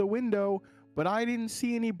in the window, but I didn't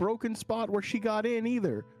see any broken spot where she got in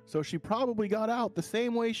either. So she probably got out the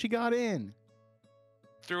same way she got in.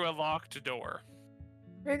 Through a locked door.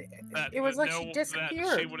 It was like she That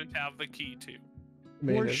disappeared. she wouldn't have the key to. I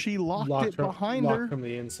mean, Or it she locked it behind her. Locked from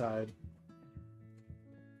the inside.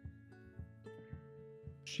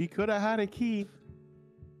 She could have had a key.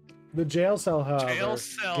 The jail cell, however, Jail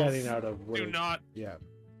cells getting out of do not. Yeah.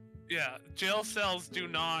 Yeah, jail cells do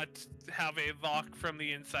not have a lock from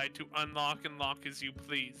the inside to unlock and lock as you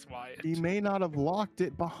please, Wyatt. He may not have locked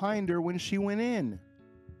it behind her when she went in.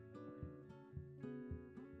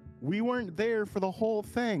 We weren't there for the whole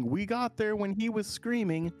thing. We got there when he was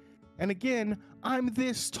screaming. And again, I'm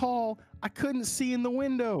this tall. I couldn't see in the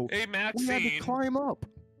window. Hey, We had to Maxine, climb up.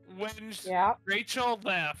 when Yeah. Rachel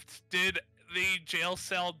left, did the jail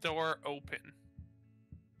cell door open?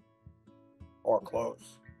 Or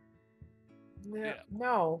close? Yeah.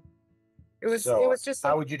 No. It was just how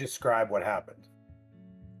like, would you describe what happened?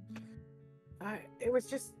 it was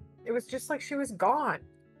just like she was gone.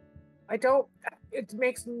 It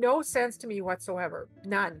makes no sense to me whatsoever.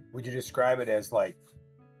 None. Would you describe it as like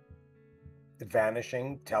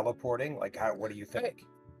vanishing, teleporting? Like what do you think?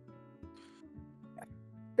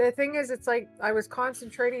 The thing is, it's like I was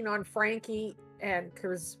concentrating on Frankie, and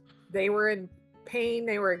because they were in pain,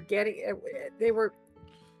 they were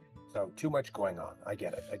So too much going on. I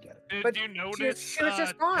get it. Did But you she notice was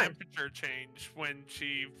just gone. temperature change when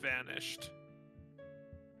she vanished?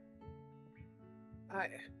 I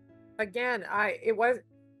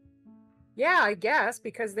guess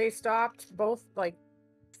because they stopped, both like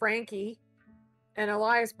Frankie and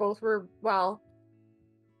Elias both were, well,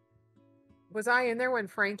 was I in there when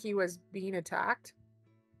Frankie was being attacked?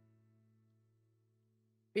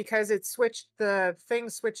 Because the thing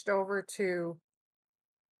switched over to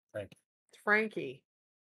Frankie.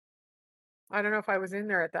 I don't know if I was in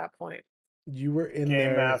there at that point. You were in Game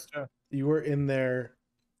there. master. You were in there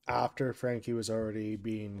after Frankie was already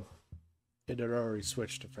being. It had already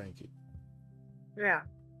switched to Frankie. Yeah.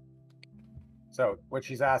 So what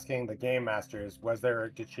she's asking the game master is,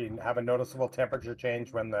 did she have a noticeable temperature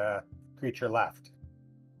change when the creature left?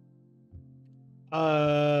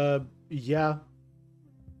 Yeah.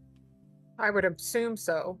 I would assume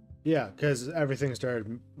so. Yeah, because everything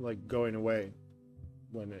started like going away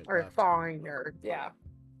when it Or left. thawing, or yeah.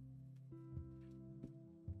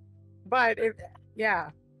 But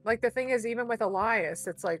like the thing is, even with Elias,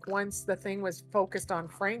 it's like once the thing was focused on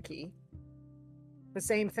Frankie, the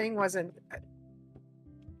same thing wasn't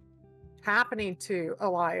happening to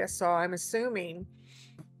Elias. So I'm assuming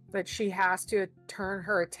that she has to turn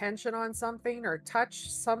her attention on something or touch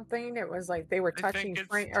something. It was like they were I touching think it's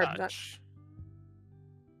Frank. Or not, touch.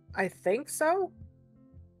 I think so.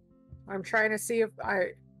 I'm trying to see if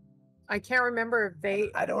I can't remember if they.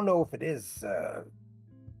 I don't know if it is,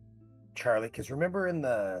 Charlie, because remember in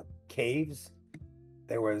the caves,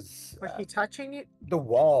 there was Was he touching you? the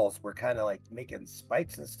walls were kind of like making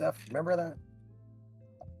spikes and stuff. Remember that?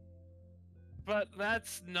 But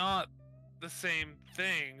that's not the same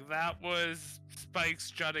thing. That was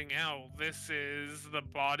spikes jutting out. This is the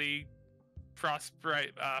body frost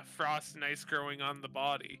and ice growing on the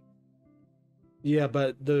body. Yeah,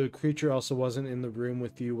 but the creature also wasn't in the room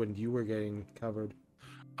with you when you were getting covered.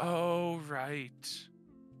 Oh, right.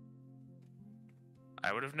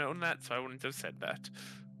 I would have known that, so I wouldn't have said that.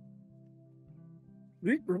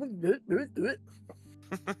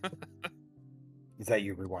 Is that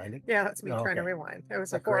you rewinding? Yeah, that's me Oh, trying to okay. rewind. It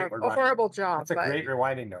was That's a a great horrible job. That's a but great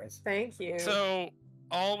rewinding noise. Thank you. So,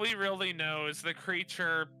 all we really know is the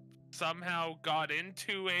creature somehow got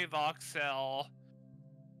into a lock cell,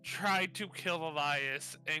 tried to kill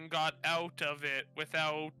Elias, and got out of it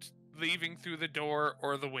without leaving through the door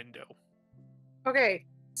or the window. Okay,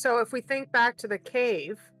 so if we think back to the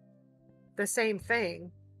cave, the same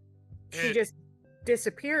thing. She It- just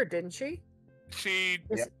disappeared, didn't she? She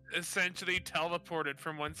Yes. essentially teleported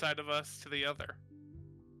from one side of us to the other.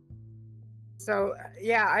 So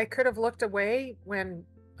yeah, I could have looked away when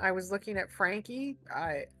I was looking at Frankie.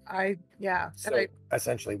 Yeah. So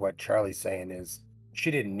essentially, what Charlie's saying is,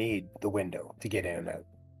 She didn't need the window to get in and out.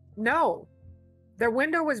 No, the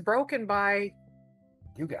window was broken by,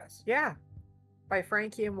 You guys. yeah, by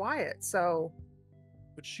Frankie and Wyatt. So,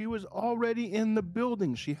 But she was already in the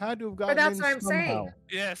building. She had to have but gotten that's in what I'm somehow.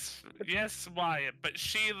 saying. Yes, Wyatt, but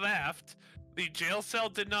she left. The jail cell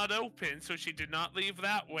did not open, so she did not leave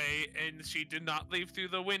that way, and she did not leave through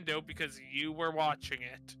the window because you were watching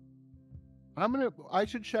it. I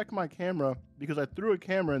should check my camera because I threw a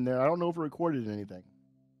camera in there. I don't know if it recorded anything.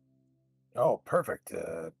 Oh, perfect.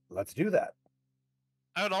 Let's do that.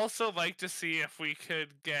 I would also like to see if we could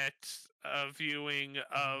get a viewing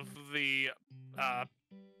of the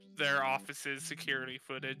their office's security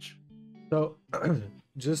footage. So,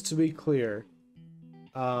 just to be clear,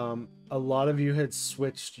 a lot of you had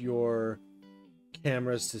switched your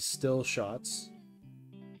cameras to still shots.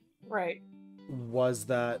 Right.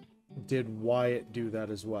 Did Wyatt do that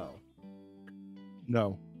as well?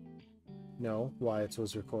 No. No, Wyatt's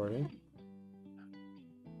was recording.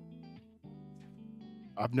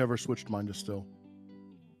 I've never switched mine to still.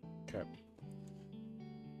 Okay.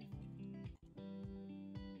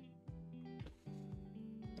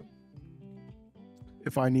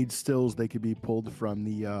 If I need stills, they could be pulled from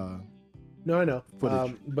the No, I know.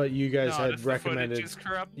 Footage. But you guys No, had if the footage recommended. is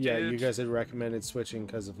corrupted. Yeah, you guys had recommended switching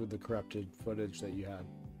because of the corrupted footage that you had.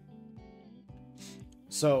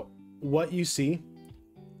 So, what you see,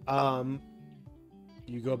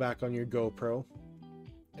 you go back on your GoPro,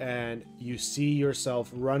 and you see yourself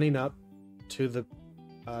running up to the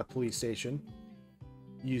police station.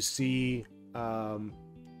 You see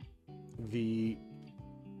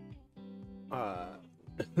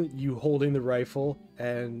you holding the rifle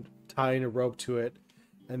and tying a rope to it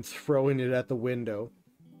and throwing it at the window.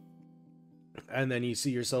 And then you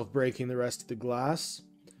see yourself breaking the rest of the glass.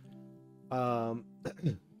 And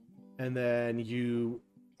then you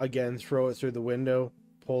again throw it through the window,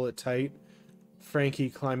 pull it tight. Frankie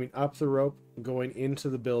climbing up the rope, going into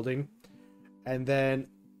the building. And then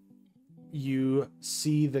you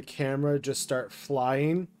see the camera just start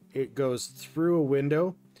flying. It goes through a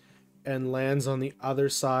window and lands on the other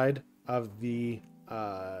side of the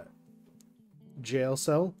jail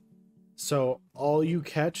cell. So all you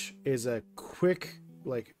catch is a quick,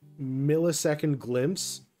 like, millisecond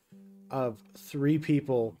glimpse of 3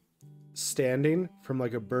 people standing from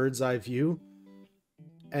like a bird's eye view,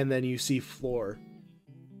 and then you see floor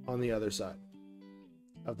on the other side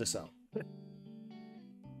of the cell.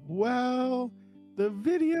 Well, the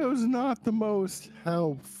video's not the most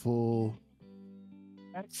helpful.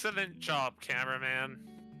 Excellent job, cameraman.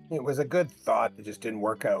 It was a good thought. It just didn't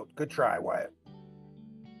work out. Good try, Wyatt.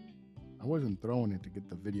 I wasn't throwing it to get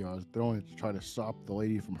the video. I was throwing it to try to stop the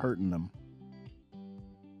lady from hurting them.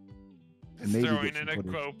 And maybe Throwing get some in a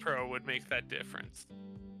footage. GoPro would make that difference.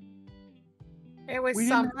 It was We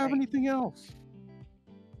something. didn't have anything else.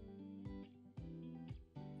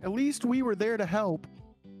 At least we were there to help.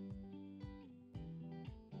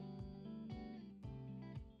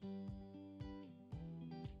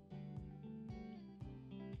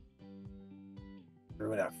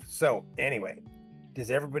 True enough. So, anyway, does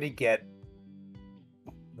everybody get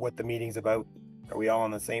what the meeting's about? Are we all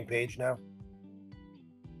on the same page now?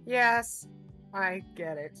 Yes, I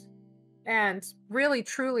get it. And really,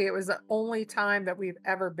 truly, it was the only time that we've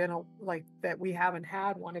ever been like that we haven't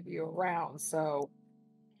had one of you around. So,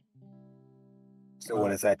 So, what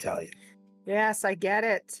does that tell you? yes, I get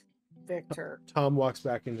it, Victor. Tom walks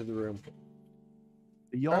back into the room.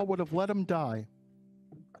 Y'all would have let him die.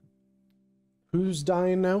 Who's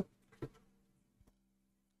dying now?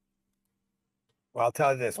 Well, I'll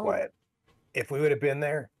tell you this, Oh. Wyatt. If we would have been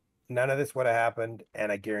there, none of this would have happened,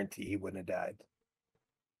 and I guarantee he wouldn't have died.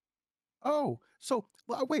 Oh, so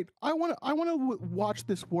wait. I want to watch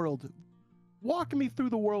this world. Walk me through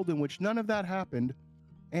the world in which none of that happened,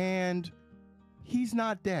 and he's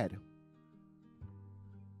not dead.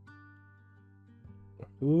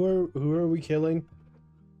 Who are we killing?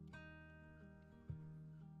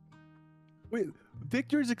 Wait,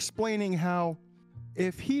 Victor's explaining how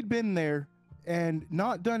if he'd been there and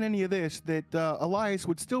not done any of this, that Elias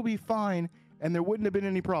would still be fine and there wouldn't have been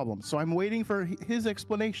any problems. So I'm waiting for his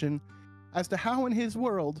explanation as to how in his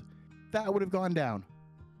world that would have gone down.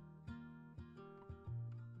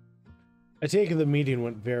 I take it the meeting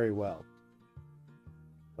went very well.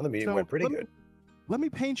 Well, the meeting So, went pretty let me- good. Let me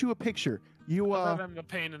paint you a picture. You Other than the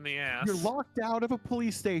pain in the ass. you're locked out of a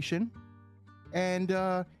police station, and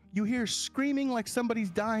you hear screaming like somebody's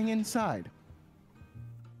dying inside.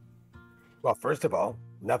 Well, first of all,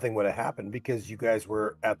 nothing would have happened because you guys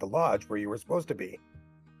were at the lodge where you were supposed to be.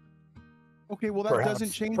 Okay, well that Perhaps- doesn't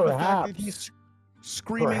change the fact that perhaps- he's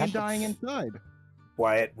screaming and dying perhaps. inside.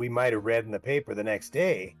 Wyatt, we might have read in the paper the next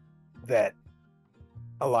day that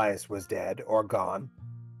Elias was dead or gone,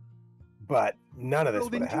 but none of this So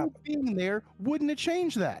would then have you happened. being there wouldn't have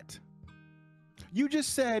changed that. You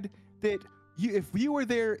just said that if you were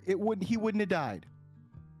there, he wouldn't have died.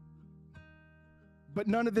 But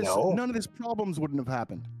none of this problems wouldn't have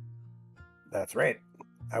happened. That's right.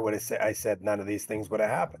 I said none of these things would have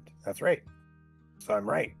happened. That's right. So I'm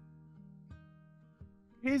right.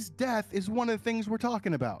 His death is one of the things we're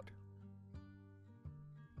talking about.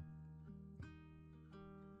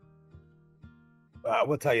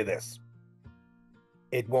 We'll tell you this.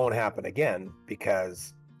 It won't happen again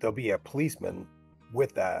because there'll be a policeman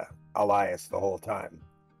with Elias the whole time,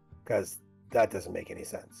 because that doesn't make any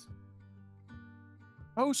sense.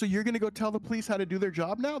 Oh, so you're going to go tell the police how to do their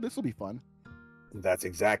job now? This will be fun. That's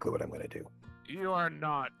exactly what I'm going to do. You are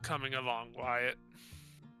not coming along, Wyatt.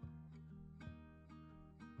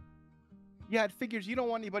 Yeah, it figures you don't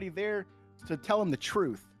want anybody there to tell them the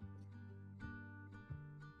truth.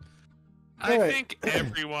 I Alright. think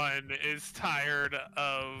everyone is tired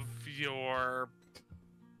of your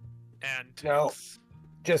antics. No.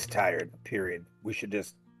 Just tired, period. We should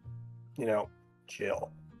just,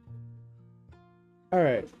 chill. All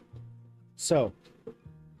right. So,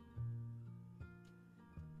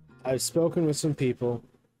 I've spoken with some people.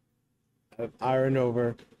 I've ironed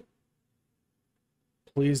over.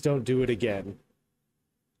 Please don't do it again,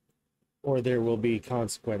 or there will be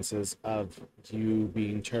consequences of you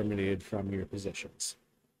being terminated from your positions.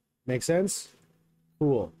 Make sense?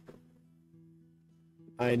 Cool.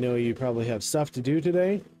 I know you probably have stuff to do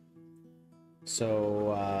today,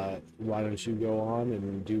 so why don't you go on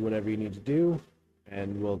and do whatever you need to do,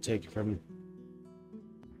 and we'll take it from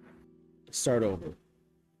start over.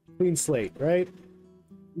 Clean slate, right?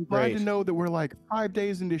 I'm glad Great. to know that we're like 5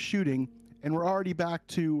 days into shooting and we're already back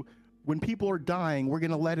to when people are dying, we're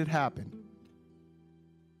going to let it happen.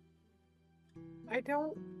 I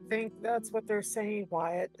don't think that's what they're saying,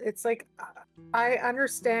 Wyatt. It's like, I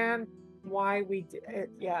understand why we did it.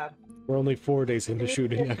 Yeah. We're only 4 days into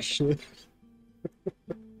shooting, actually.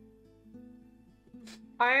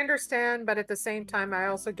 I understand, but at the same time, I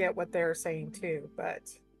also get what they're saying too. But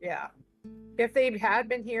yeah, if they had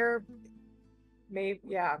been here, maybe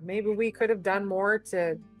we could have done more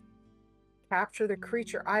to capture the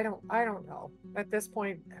creature. I don't know. At this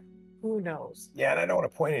point, who knows? Yeah, and I don't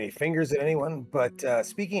want to point any fingers at anyone, but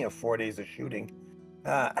speaking of 4 days of shooting,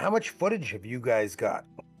 how much footage have you guys got?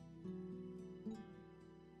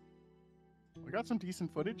 We got some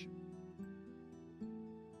decent footage.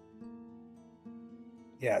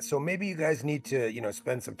 Yeah, so maybe you guys need to,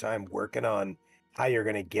 spend some time working on how you're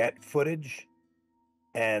going to get footage,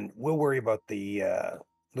 and we'll worry about the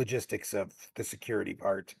logistics of the security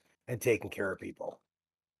part and taking care of people.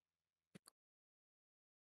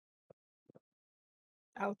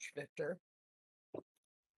 Ouch, Victor.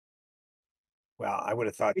 Well, I would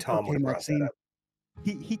have thought It's Tom okay, would have brought that Maxine.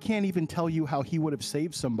 up. He can't even tell you how he would have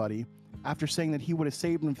saved somebody after saying that he would have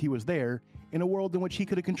saved him if he was there in a world in which he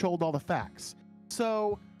could have controlled all the facts.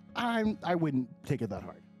 So I wouldn't take it that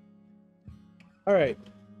hard. All right.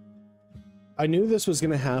 I knew this was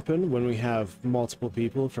going to happen when we have multiple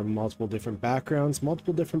people from multiple different backgrounds,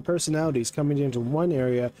 multiple different personalities coming into one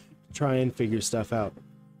area to try and figure stuff out.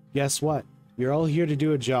 Guess what? You're all here to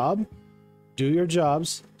do a job. Do your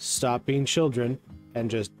jobs, stop being children,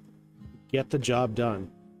 and just get the job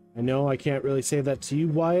done. I know I can't really say that to you,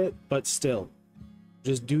 Wyatt, but still,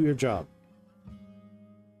 just do your job.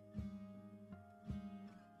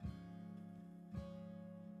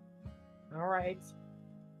 All right.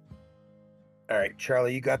 All right,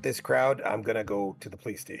 Charlie, you got this crowd. I'm going to go to the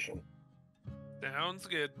police station. Sounds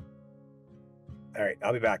good. All right,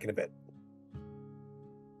 I'll be back in a bit.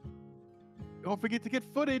 Don't forget to get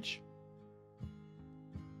footage.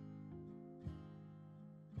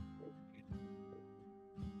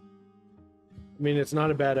 I mean, it's not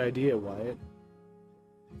a bad idea, Wyatt.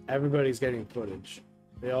 Everybody's getting footage.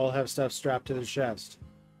 They all have stuff strapped to their chest.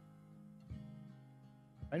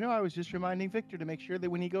 I know, I was just reminding Victor to make sure that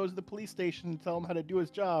when he goes to the police station and tell him how to do his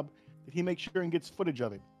job, that he makes sure and gets footage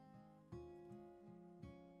of it.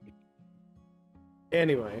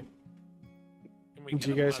 Anyway, Can we Do get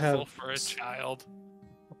you a guys have- muzzle for a child?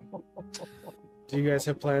 do you guys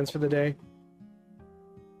have plans for the day?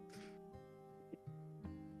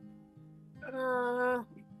 I'm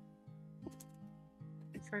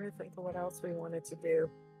trying to think of what else we wanted to do.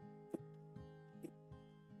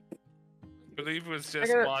 I believe it was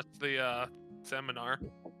just gotta- watch the seminar.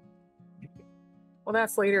 Well,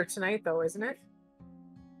 that's later tonight, though, isn't it?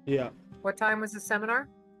 Yeah, What time was the seminar?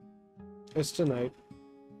 it's tonight.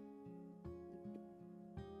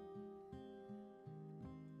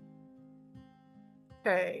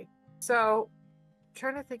 So,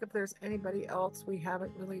 trying to think if there's anybody else we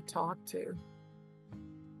haven't really talked to.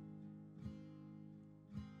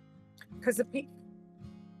 Because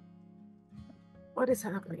what is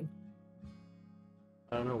happening?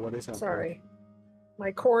 I don't know what is happening. Sorry.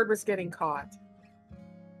 My cord was getting caught.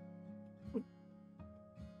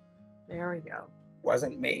 There we go.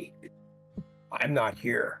 Wasn't me. I'm not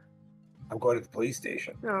here. I'm going to the police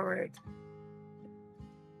station. All right.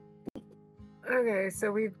 Okay,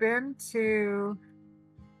 so we've been to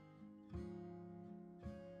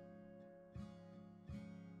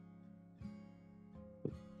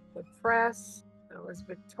the press. That was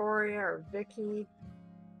Victoria or Vicky.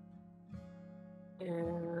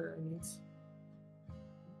 And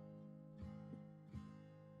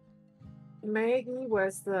Maggie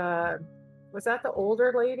was that the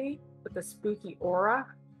older lady with the spooky aura?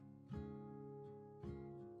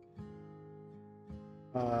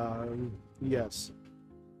 Yes.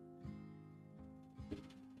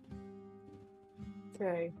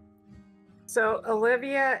 Okay. So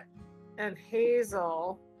Olivia and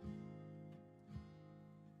Hazel,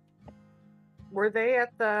 were they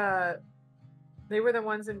they were the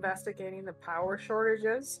ones investigating the power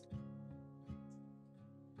shortages?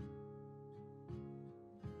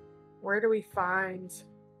 Where do we find?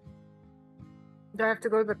 Do I have to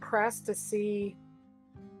go to the press to see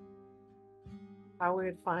how we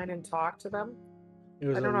would find and talk to them? It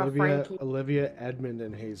was I don't know if Frankie... Olivia, Edmund,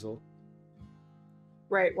 and Hazel.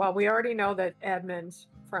 Right. Well, we already know that Edmund,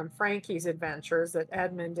 from Frankie's adventures, that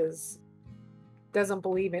Edmund doesn't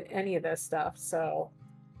believe in any of this stuff. So,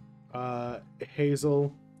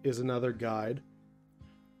 Hazel is another guide.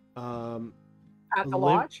 At the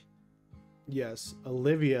lodge? Yes.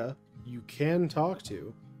 Olivia, you can talk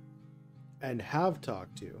to and have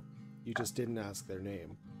talked to. You just didn't ask their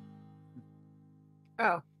name.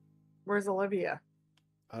 Oh, where's Olivia?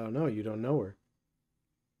 I don't know. You don't know her.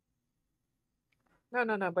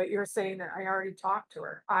 No. But you're saying that I already talked to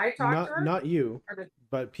her. I talked to her? Not you, Or did-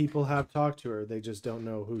 but people have talked to her. They just don't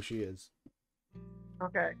know who she is.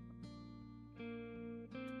 Okay.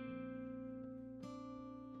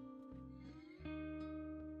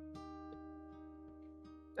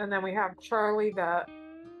 And then we have Charlie, that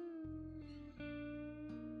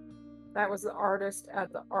was the artist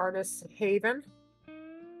at the Artist's Haven.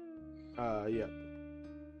 Yeah.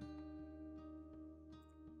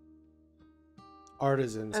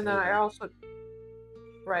 Artisans. And then I also...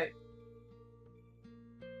 Right.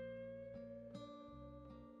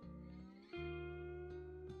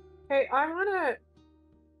 Hey, I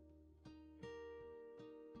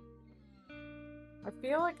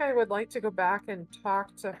feel like I would like to go back and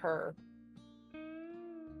talk to her.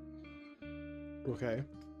 Okay.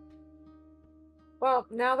 Well,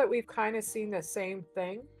 now that we've kind of seen the same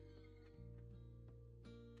thing,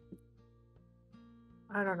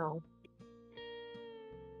 I don't know.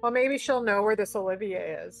 Well, maybe she'll know where this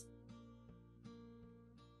Olivia is.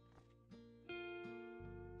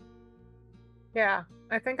 Yeah,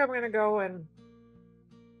 I think I'm going to go and...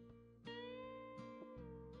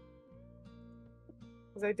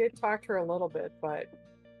 Because I did talk to her a little bit, but...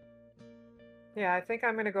 Yeah, I think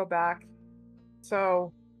I'm going to go back.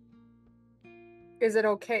 So... Is it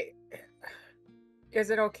okay? Is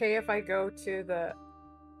it okay if I go to the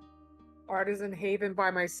Artisan Haven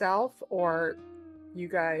by myself, or you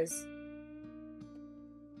guys?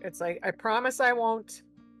 It's like, I promise I won't.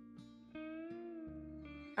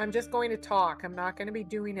 I'm just going to talk. I'm not going to be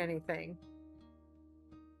doing anything.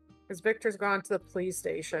 Because Victor's gone to the police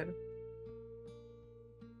station.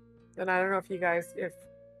 And I don't know if if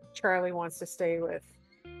Charlie wants to stay with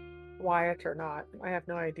Wyatt or not. I have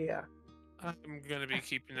no idea. I'm gonna be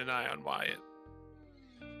keeping an eye on Wyatt.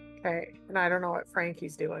 Okay, and I don't know what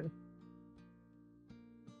Frankie's doing.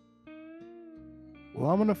 Well,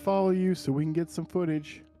 I'm gonna follow you so we can get some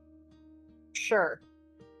footage. Sure.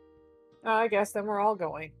 I guess then we're all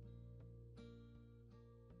going.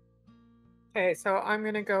 Okay, so I'm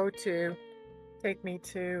gonna go to take me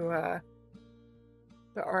to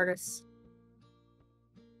the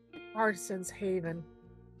Artisan's Haven.